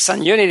to peace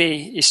and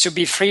unity is to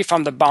be free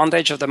from the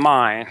bondage of the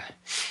mind.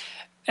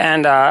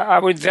 And I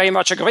would very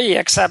much agree,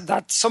 except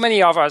that so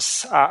many of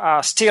us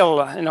are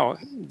still,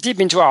 deep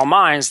into our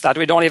minds that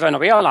we don't even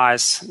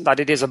realize that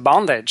it is a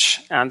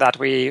bondage and that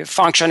we're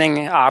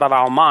functioning out of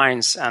our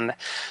minds. And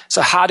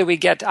so how do we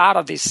get out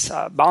of this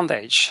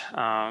bondage?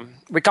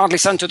 We can't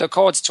listen to the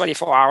codes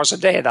 24 hours a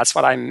day. That's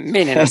what I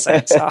mean in a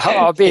sense.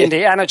 Or be in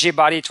the energy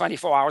body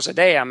 24 hours a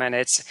day. I mean,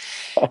 it's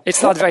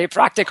not very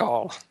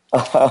practical.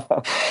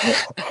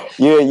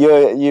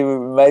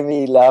 You made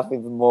me laugh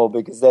even more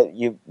because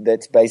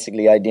that's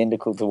basically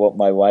identical to what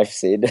my wife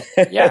said.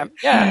 Yeah.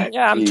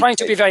 I'm trying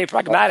to be very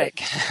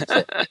pragmatic.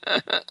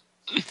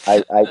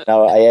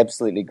 I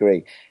absolutely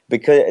agree,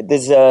 because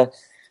there's a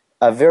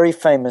very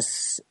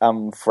famous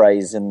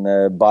phrase in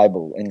the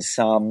Bible in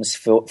Psalms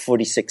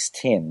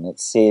 46:10.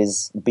 It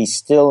says, "Be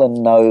still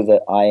and know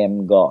that I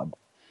am God."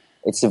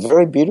 It's a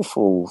very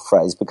beautiful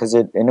phrase because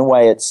in a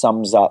way it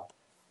sums up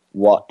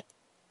what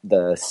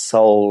the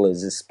soul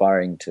is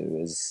aspiring to,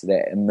 is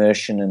that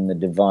immersion in the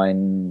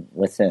divine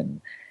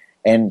within.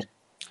 And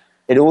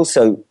it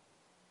also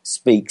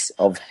speaks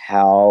of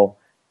how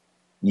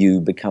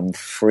you become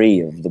free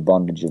of the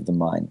bondage of the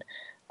mind.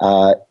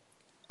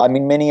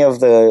 Many of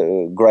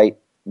the great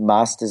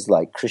masters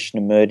like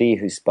Krishnamurti,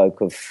 who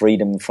spoke of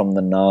freedom from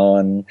the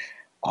known,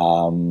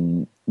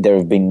 there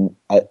have been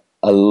a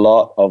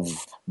lot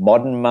of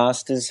modern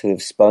masters who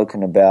have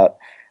spoken about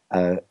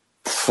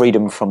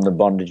freedom from the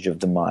bondage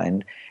of the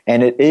mind.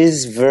 And it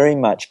is very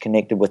much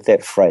connected with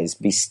that phrase,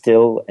 be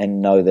still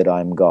and know that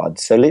I'm God.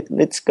 So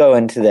let's go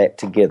into that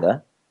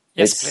together.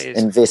 Yes, let's please.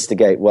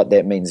 Investigate what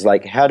that means.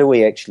 Like, how do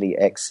we actually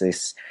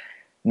access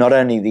not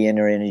only the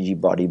inner energy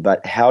body,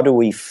 but how do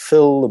we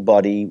fill the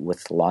body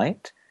with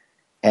light?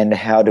 And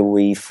how do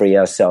we free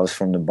ourselves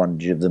from the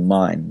bondage of the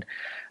mind?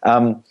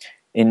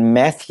 In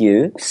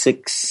Matthew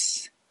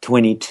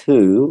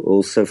 6:22,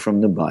 also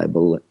from the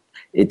Bible,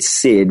 it's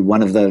said,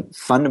 one of the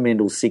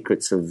fundamental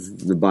secrets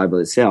of the Bible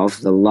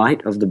itself, the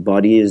light of the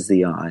body is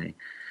the eye.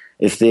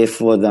 If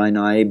therefore thine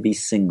eye be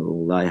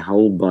single, thy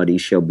whole body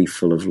shall be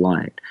full of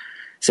light.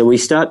 So we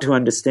start to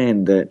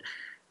understand that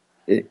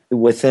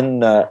within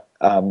the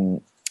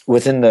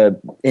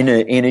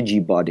inner energy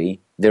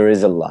body, there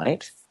is a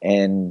light.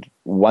 And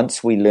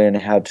once we learn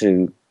how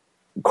to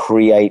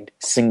create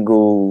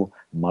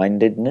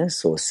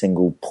single-mindedness or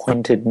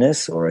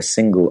single-pointedness or a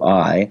single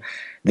eye,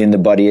 then the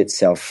body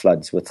itself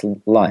floods with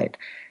light.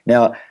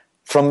 Now,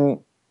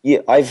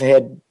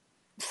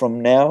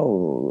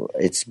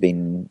 it's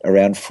been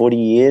around 40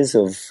 years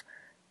of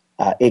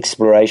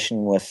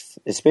exploration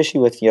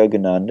especially with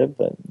Yogananda,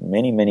 but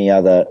many, many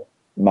other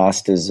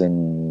masters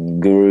and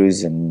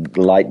gurus and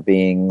light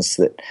beings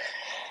that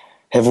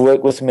have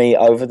worked with me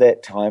over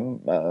that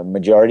time,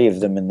 majority of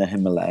them in the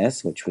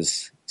Himalayas, which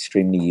was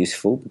extremely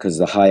useful because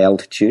the high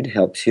altitude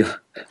helps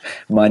your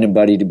mind and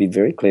body to be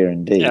very clear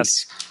indeed.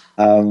 Yes.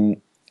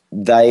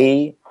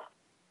 They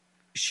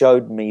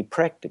showed me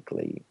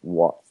practically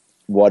what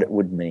it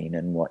would mean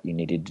and what you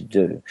needed to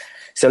do.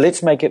 So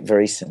let's make it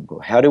very simple.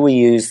 How do we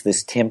use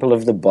this temple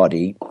of the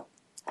body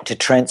to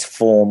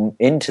transform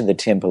into the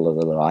temple of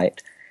the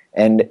light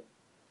and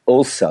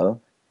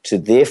also to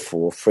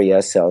therefore free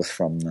ourselves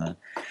from the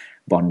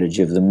bondage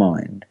of the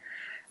mind?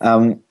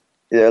 A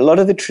lot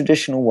of the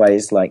traditional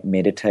ways like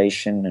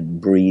meditation and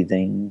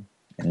breathing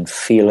and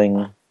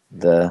feeling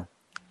the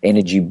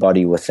energy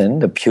body within,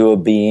 the pure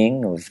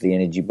being of the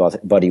energy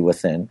body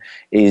within,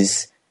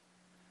 is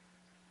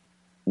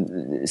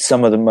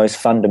some of the most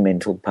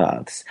fundamental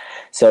paths.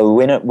 So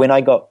when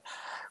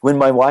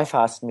my wife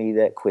asked me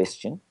that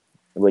question,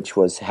 which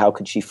was how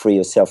could she free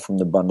herself from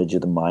the bondage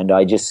of the mind,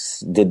 I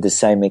just did the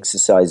same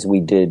exercise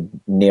we did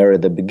nearer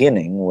the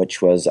beginning, which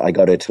was I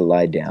got her to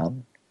lie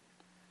down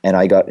and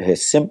I got her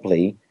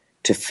simply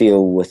to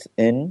feel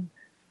within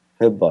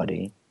her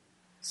body.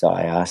 So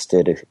I asked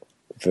her to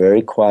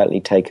very quietly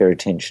take her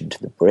attention to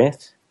the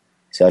breath.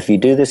 So if you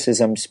do this as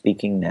I'm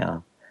speaking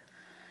now,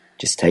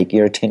 just take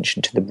your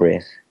attention to the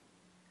breath.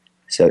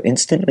 So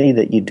instantly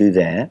that you do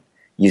that,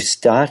 you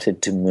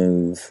started to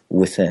move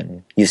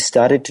within. You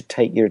started to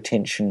take your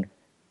attention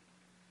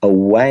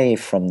away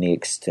from the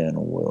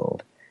external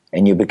world,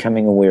 and you're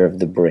becoming aware of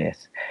the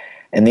breath.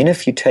 And then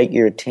if you take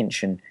your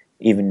attention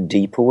even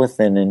deeper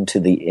within into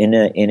the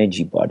inner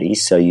energy body,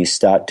 so you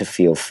start to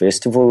feel,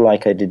 first of all,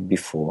 like I did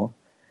before,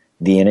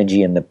 the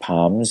energy in the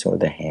palms or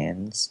the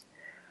hands,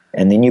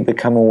 and then you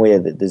become aware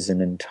that there's an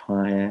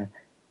entire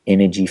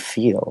energy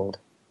field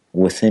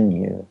within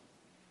you,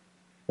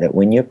 that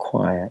when you're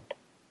quiet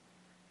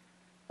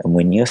and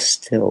when you're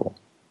still,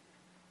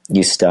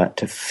 you start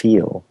to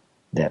feel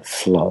that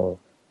flow.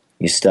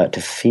 You start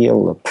to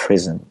feel the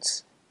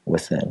presence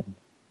within.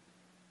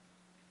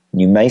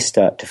 You may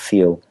start to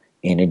feel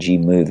energy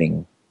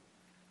moving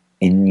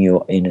in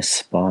your inner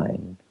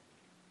spine.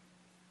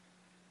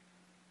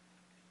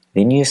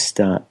 Then you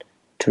start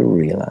to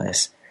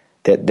realize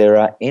that there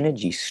are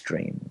energy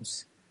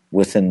streams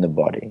within the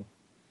body.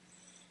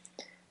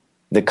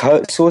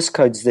 The source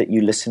codes that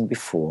you listened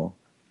before,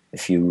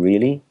 if you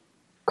really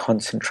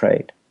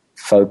concentrate,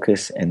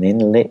 focus, and then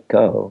let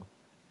go,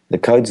 the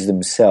codes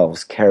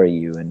themselves carry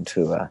you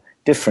into a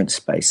different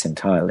space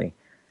entirely.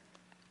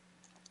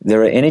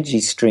 There are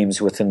energy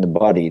streams within the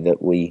body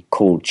that we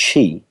call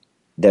chi,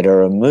 that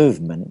are a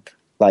movement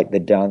like the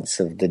dance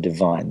of the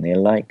divine. They're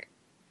like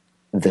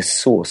the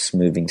source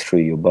moving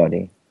through your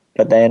body,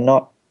 but they are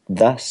not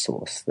the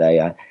source. They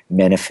are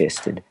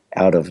manifested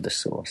out of the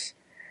source.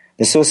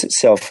 The source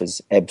itself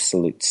is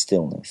absolute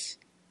stillness.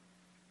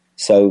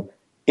 So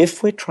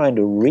if we're trying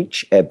to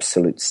reach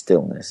absolute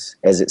stillness,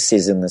 as it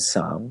says in the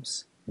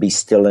Psalms, be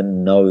still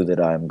and know that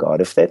I am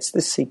God, if that's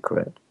the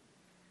secret,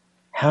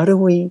 how do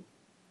we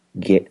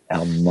get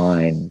our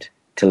mind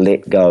to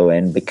let go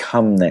and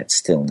become that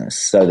stillness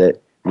so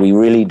that we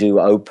really do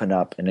open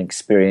up and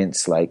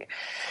experience, like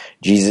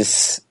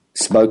Jesus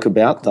spoke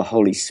about, the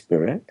Holy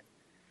Spirit?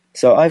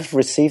 So I've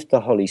received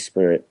the Holy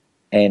Spirit,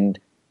 and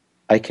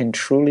I can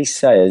truly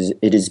say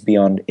it is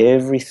beyond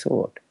every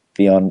thought,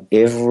 beyond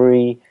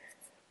everything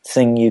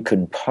you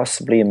can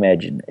possibly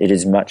imagine. It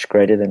is much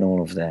greater than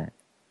all of that.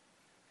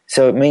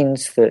 So it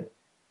means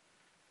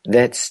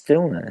that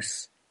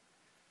stillness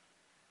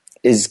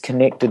is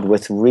connected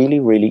with really,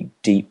 really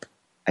deep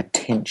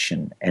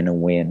attention and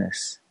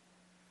awareness.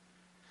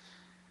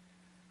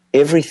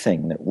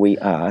 Everything that we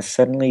are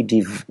suddenly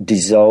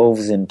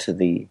dissolves into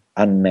the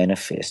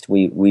unmanifest.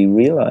 We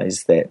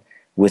realize that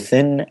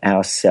within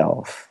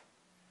ourself,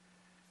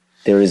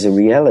 there is a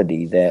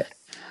reality that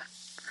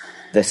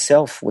the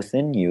self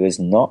within you is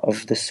not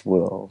of this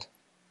world.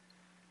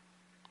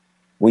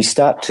 We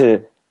start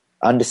to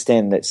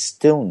understand that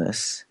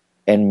stillness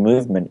and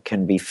movement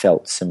can be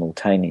felt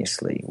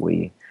simultaneously.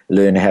 We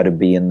learn how to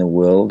be in the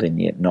world and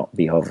yet not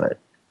be of it.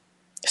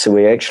 So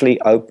we're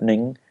actually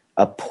opening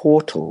a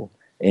portal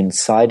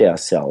inside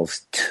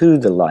ourselves to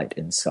the light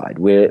inside.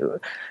 We're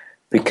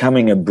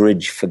becoming a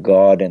bridge for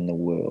God and the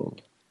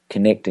world,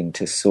 connecting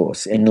to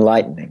Source,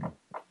 enlightening.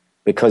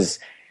 Because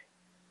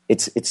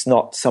it's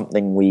not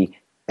something we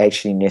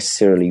actually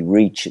necessarily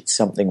reach. It's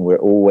something we're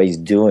always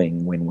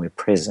doing when we're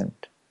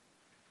present.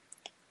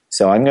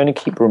 So I'm going to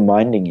keep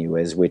reminding you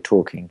as we're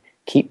talking.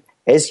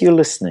 As you're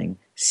listening,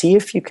 see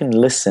if you can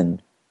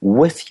listen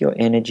with your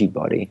energy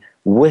body,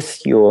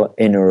 with your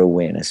inner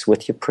awareness,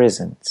 with your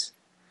presence.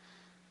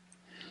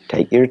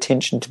 Take your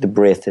attention to the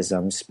breath as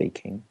I'm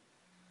speaking.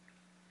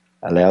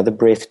 Allow the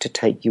breath to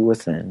take you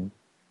within.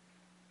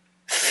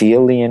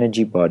 Feel the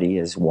energy body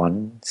as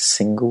one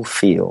single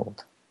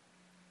field.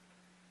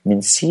 And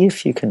then see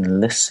if you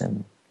can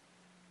listen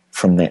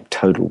from that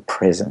total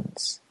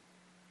presence.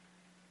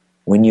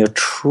 When you're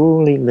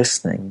truly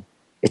listening,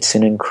 it's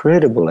an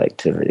incredible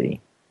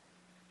activity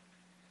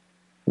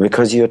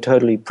because you're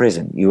totally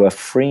present. You are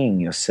freeing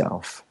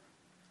yourself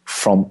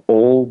from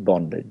all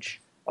bondage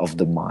of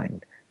the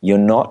mind. You're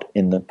not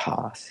in the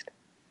past.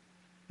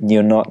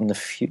 You're not in the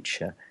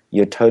future.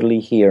 You're totally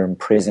here and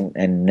present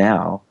and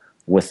now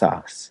with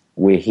us.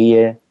 We're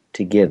here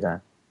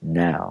together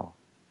now.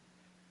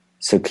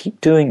 So keep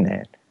doing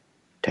that.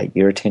 Take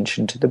your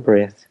attention to the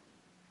breath.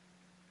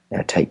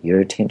 Now take your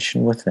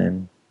attention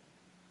within.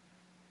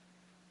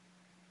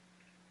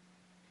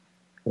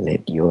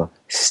 Let your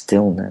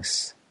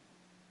stillness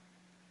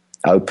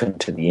open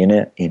to the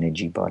inner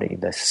energy body,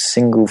 the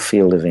single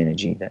field of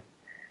energy that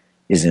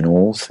is in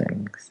all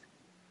things,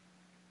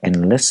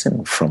 and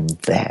listen from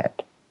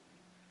that.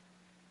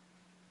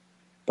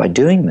 By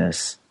doing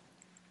this,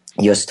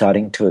 you're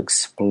starting to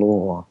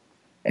explore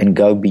and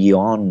go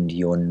beyond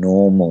your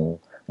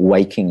normal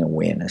waking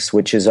awareness,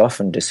 which is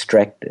often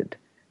distracted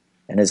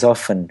and is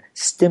often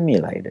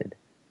stimulated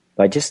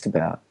by just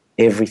about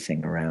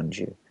everything around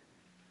you.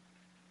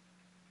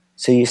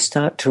 So you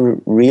start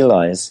to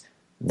realize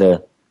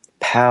the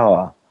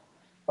power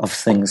of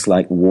things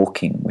like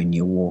walking when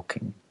you're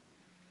walking.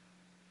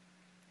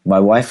 My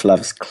wife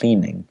loves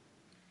cleaning,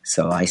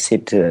 so I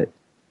said to her,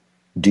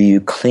 do you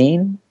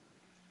clean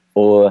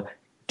or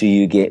do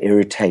you get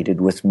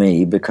irritated with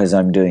me because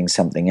I'm doing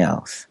something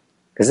else?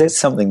 Because that's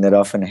something that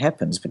often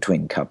happens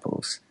between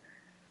couples.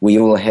 We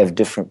all have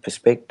different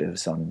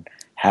perspectives on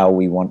how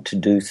we want to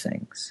do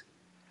things.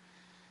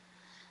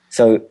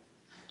 So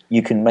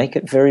you can make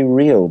it very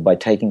real by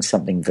taking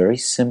something very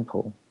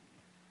simple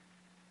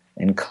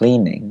and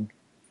cleaning,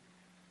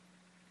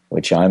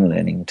 which I'm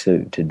learning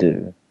to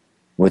do,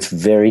 with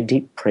very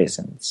deep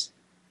presence.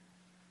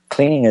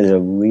 Cleaning is a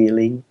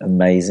really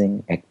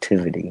amazing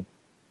activity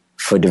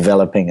for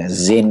developing a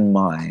Zen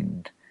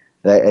mind.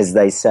 As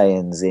they say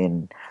in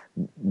Zen,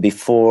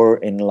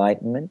 before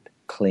enlightenment,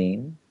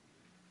 clean.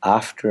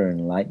 After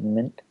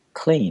enlightenment,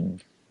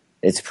 clean.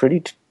 It's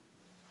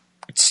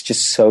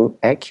just so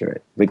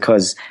accurate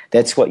because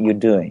that's what you're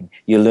doing.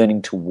 You're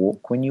learning to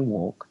walk when you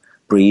walk,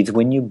 breathe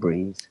when you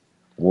breathe,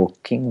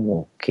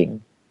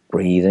 walking,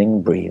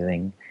 Breathing,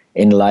 breathing,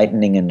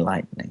 enlightening,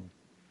 enlightening.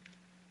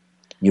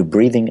 You're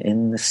breathing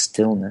in the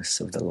stillness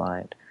of the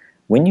light.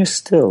 When you're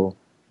still,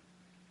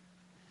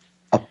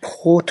 a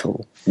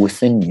portal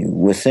within you,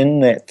 within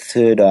that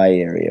third eye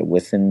area,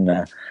 within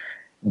the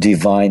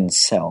divine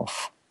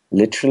self,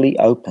 literally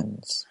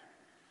opens,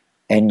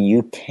 and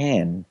you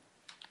can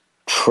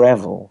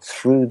travel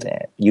through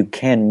that. You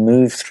can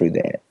move through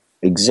that,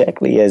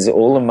 exactly as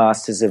all the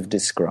masters have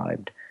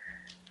described.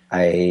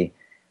 The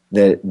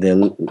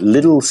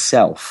little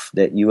self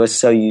that you are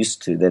so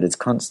used to, that it's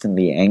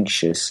constantly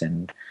anxious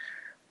and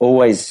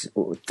always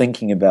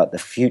thinking about the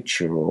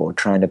future or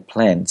trying to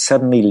plan,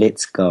 suddenly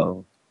lets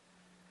go.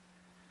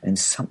 And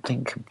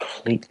something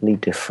completely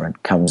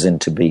different comes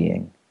into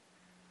being.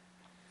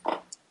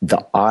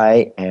 The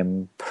I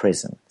am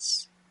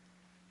presence.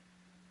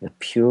 The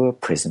pure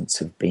presence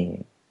of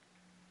being.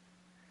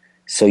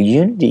 So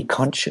unity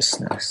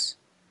consciousness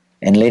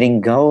and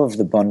letting go of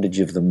the bondage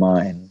of the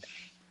mind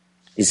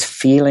is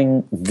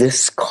feeling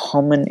this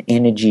common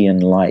energy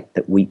and light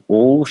that we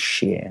all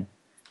share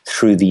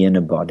through the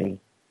inner body.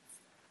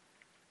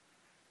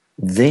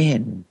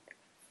 Then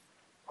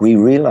we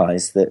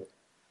realize that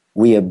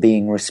we are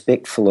being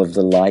respectful of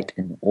the light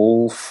in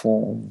all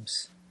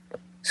forms,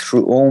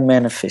 through all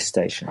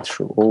manifestation,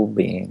 through all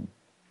being.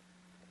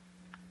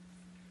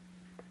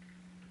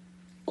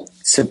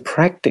 So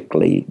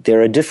practically,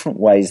 there are different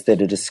ways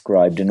that are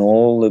described in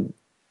all the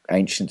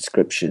ancient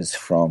scriptures,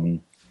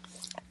 from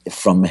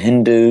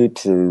Hindu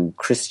to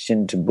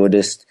Christian to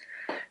Buddhist.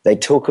 They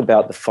talk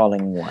about the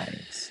following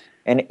ways.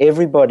 And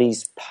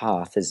everybody's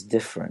path is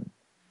different.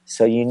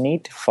 So you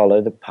need to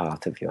follow the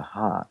path of your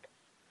heart.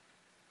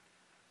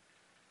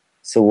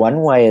 So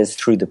one way is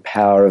through the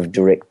power of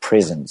direct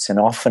presence, and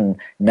often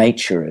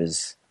nature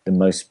is the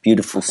most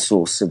beautiful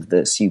source of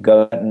this. You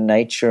go out in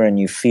nature and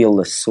you feel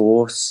the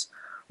source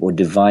or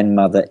divine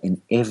mother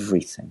in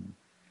everything.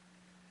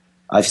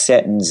 I've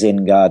sat in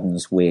Zen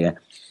gardens where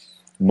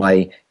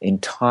my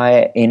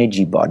entire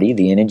energy body,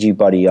 the energy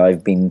body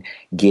I've been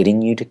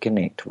getting you to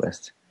connect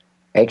with,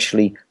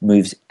 actually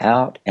moves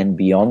out and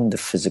beyond the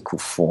physical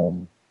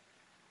form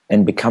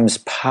and becomes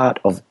part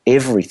of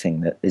everything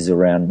that is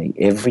around me,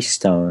 every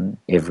stone,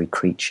 every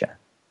creature.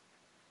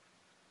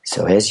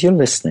 So as you're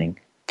listening,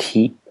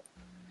 keep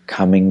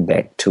coming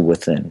back to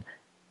within.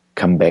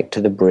 Come back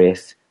to the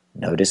breath.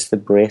 Notice the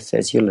breath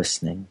as you're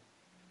listening.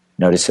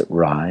 Notice it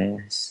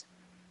rise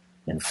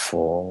and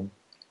fall.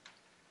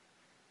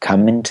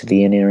 Come into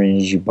the inner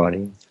energy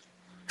body.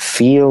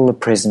 Feel the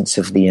presence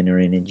of the inner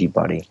energy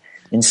body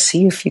and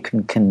see if you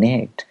can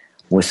connect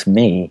with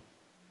me,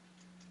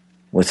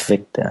 with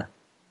Victor,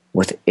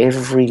 with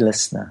every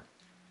listener,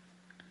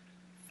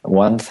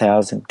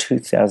 1,000,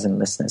 2,000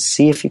 listeners.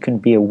 See if you can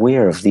be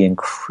aware of the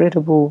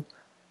incredible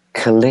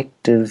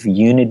collective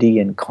unity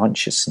and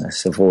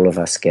consciousness of all of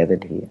us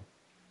gathered here.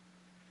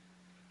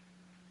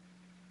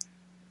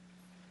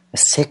 A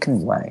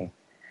second way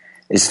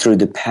is through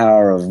the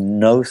power of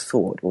no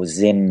thought or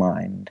Zen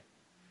mind.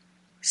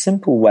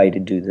 Simple way to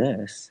do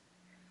this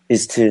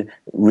is to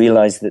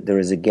realize that there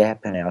is a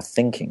gap in our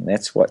thinking.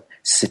 That's what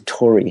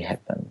Satori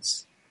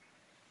happens.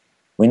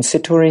 When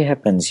Satori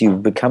happens, you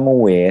become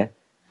aware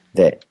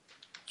that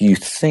you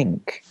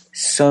think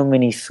so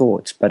many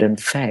thoughts, but in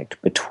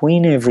fact,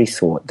 between every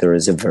thought, there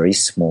is a very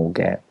small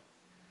gap.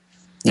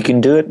 You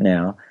can do it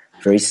now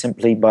very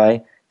simply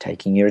by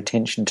taking your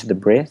attention to the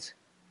breath.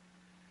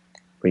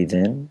 Breathe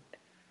in.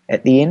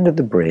 At the end of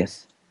the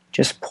breath,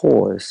 just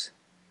pause.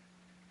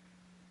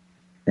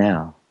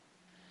 Now,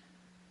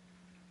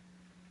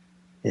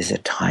 there's a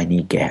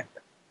tiny gap.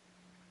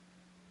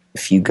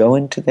 If you go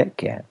into that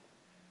gap,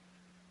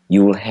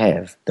 you will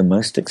have the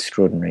most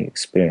extraordinary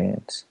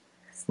experience.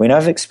 When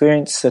I've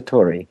experienced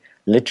Satori,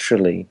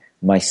 literally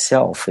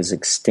myself is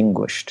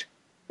extinguished.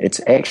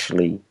 It's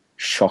actually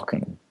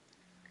shocking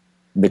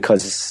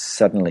because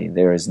suddenly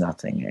there is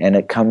nothing and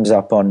it comes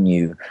up on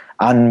you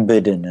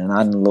unbidden and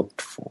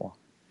unlooked for.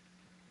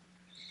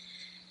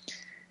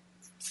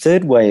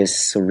 Third way is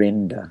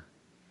surrender,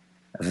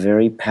 a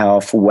very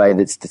powerful way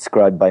that's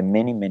described by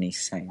many, many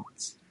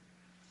saints.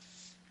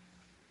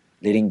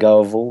 Letting go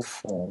of all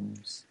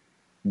forms,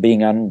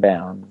 being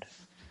unbound,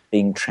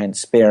 being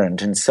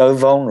transparent and so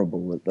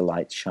vulnerable that the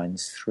light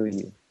shines through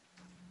you.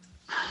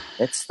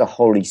 That's the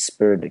Holy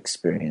Spirit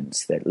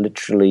experience that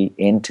literally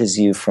enters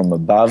you from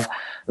above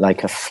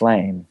like a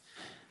flame.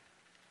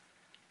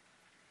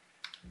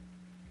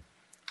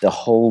 The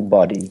whole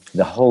body,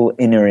 the whole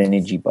inner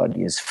energy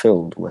body is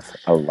filled with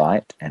a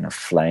light and a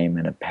flame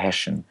and a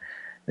passion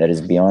that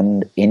is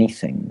beyond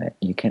anything that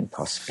you can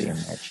possibly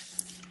imagine.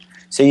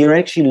 So you're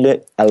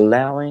actually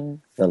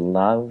allowing the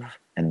love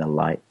and the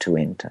light to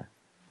enter.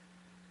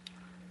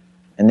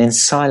 And then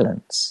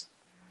silence.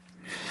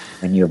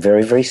 When you're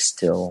very, very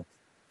still,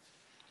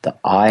 the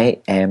I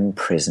am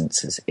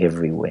presence is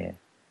everywhere.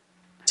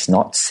 It's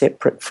not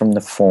separate from the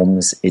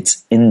forms,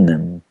 it's in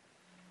them.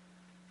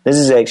 This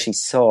is actually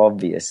so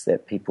obvious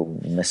that people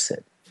miss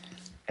it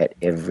at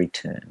every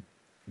turn.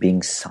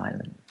 Being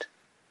silent,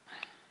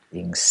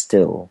 being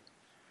still.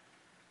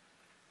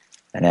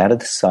 And out of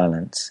the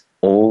silence,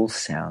 all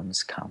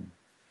sounds come.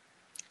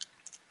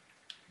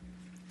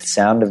 The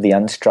sound of the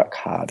unstruck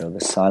heart or the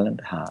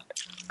silent heart,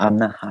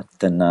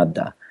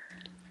 anahatanada,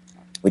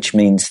 which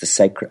means the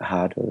sacred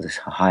heart or the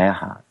higher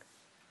heart,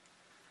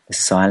 the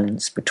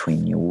silence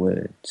between your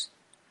words.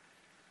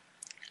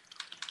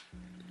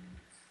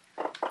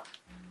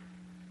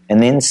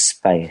 And then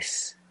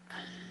space,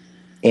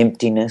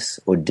 emptiness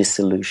or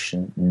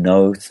dissolution,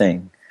 no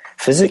thing.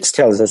 Physics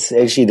tells us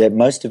actually that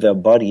most of our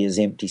body is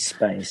empty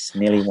space,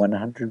 nearly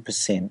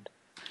 100%,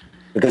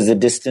 because the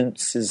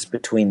distances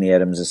between the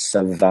atoms are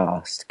so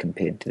vast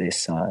compared to their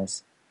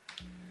size.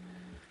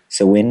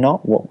 So we're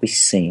not what we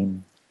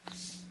seem.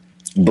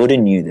 Buddha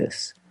knew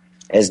this,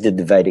 as did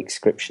the Vedic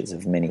scriptures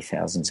of many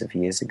thousands of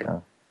years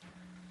ago.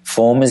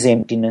 Form is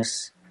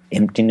emptiness,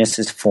 emptiness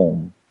is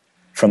form.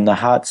 From the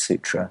Heart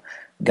Sutra,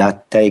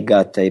 Gate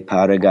Gate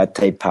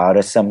Paragate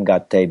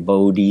Parasamgate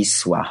Bodhi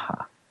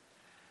Swaha.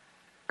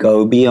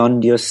 Go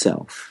beyond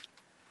yourself.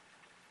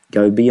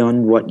 Go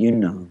beyond what you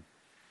know.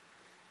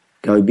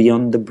 Go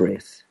beyond the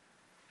breath.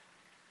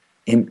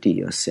 Empty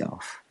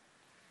yourself.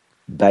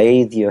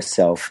 Bathe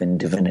yourself in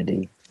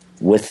divinity,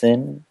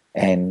 within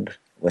and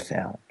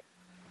without.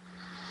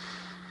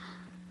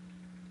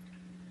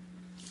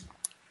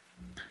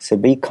 So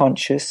be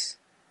conscious.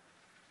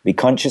 Be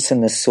conscious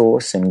in the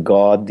source and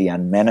God, the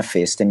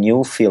unmanifest, and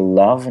you'll feel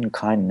love and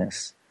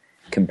kindness,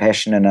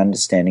 compassion and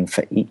understanding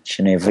for each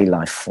and every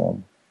life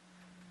form.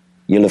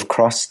 You'll have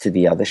crossed to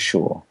the other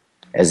shore,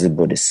 as the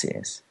Buddha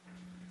says.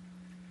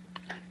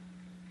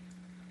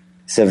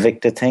 So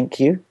Victor, thank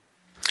you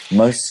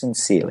most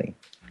sincerely.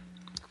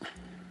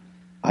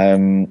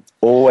 I'm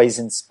always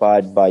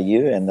inspired by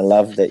you and the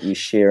love that you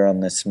share on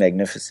this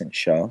magnificent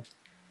show.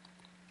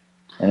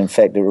 And in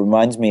fact, it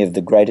reminds me of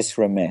the greatest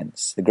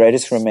romance. The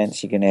greatest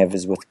romance you can have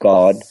is with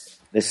God,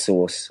 the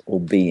source or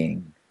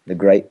being, the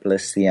great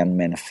bliss, the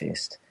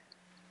unmanifest.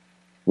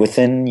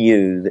 Within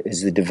you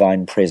is the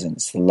divine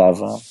presence, the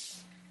lover,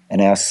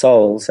 and our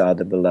souls are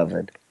the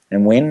beloved.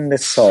 And when the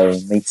soul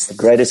meets the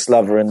greatest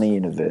lover in the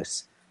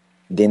universe,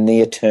 then the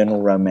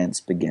eternal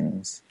romance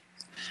begins.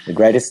 The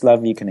greatest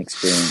love you can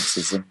experience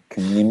is in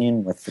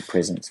communion with the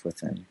presence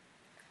within.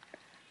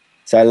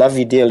 So I love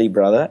you dearly,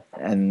 brother,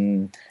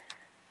 and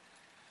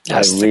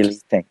yes, I really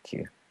thank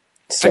you.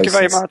 Thank you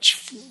very much.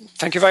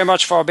 Thank you very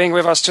much for being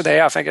with us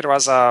today. I think it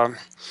was a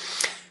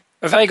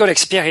very good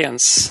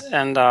experience,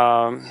 and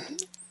I'm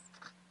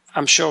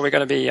sure we're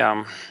going to be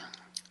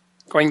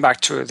going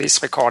back to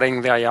this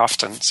recording very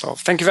often. So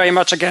thank you very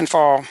much again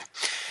for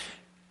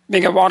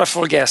being a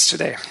wonderful guest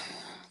today.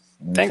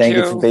 Thank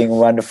you for being a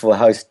wonderful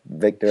host,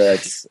 Victor.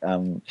 It's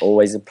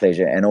always a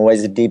pleasure and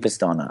always the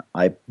deepest honor.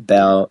 I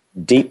bow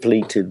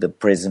deeply to the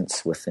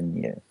presence within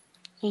you.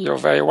 You're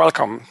very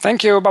welcome.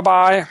 Thank you.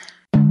 Bye-bye.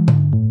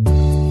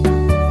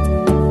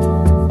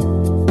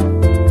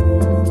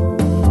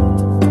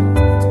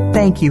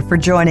 Thank you for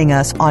joining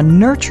us on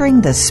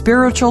Nurturing the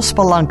Spiritual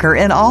Spelunker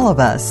in All of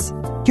Us.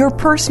 Your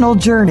personal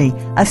journey,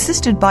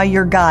 assisted by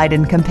your guide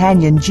and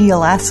companion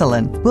Gil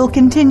Asselin, will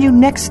continue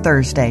next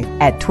Thursday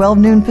at 12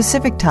 noon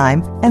Pacific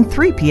Time and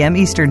 3 p.m.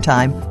 Eastern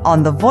Time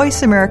on the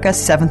Voice America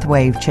 7th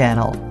Wave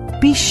channel.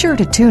 Be sure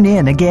to tune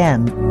in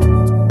again.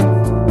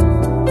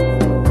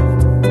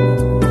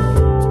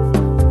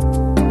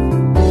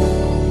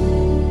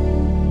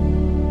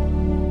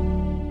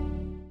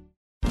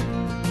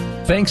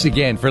 Thanks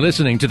again for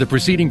listening to the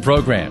preceding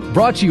program,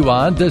 brought to you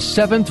on the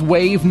 7th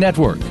Wave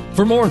Network.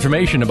 For more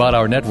information about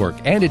our network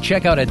and to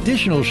check out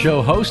additional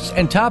show hosts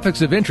and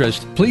topics of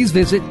interest, please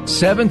visit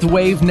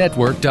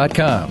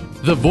 7thwavenetwork.com.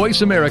 The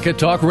Voice America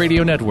Talk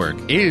Radio Network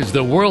is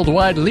the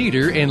worldwide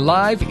leader in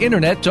live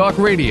Internet talk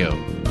radio.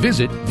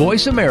 Visit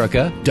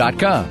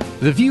voiceamerica.com.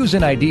 The views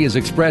and ideas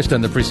expressed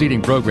on the preceding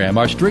program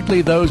are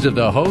strictly those of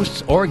the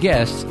hosts or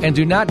guests and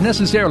do not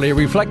necessarily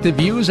reflect the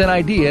views and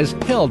ideas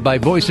held by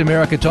Voice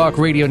America Talk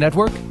Radio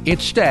Network,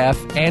 its staff,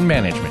 and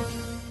management.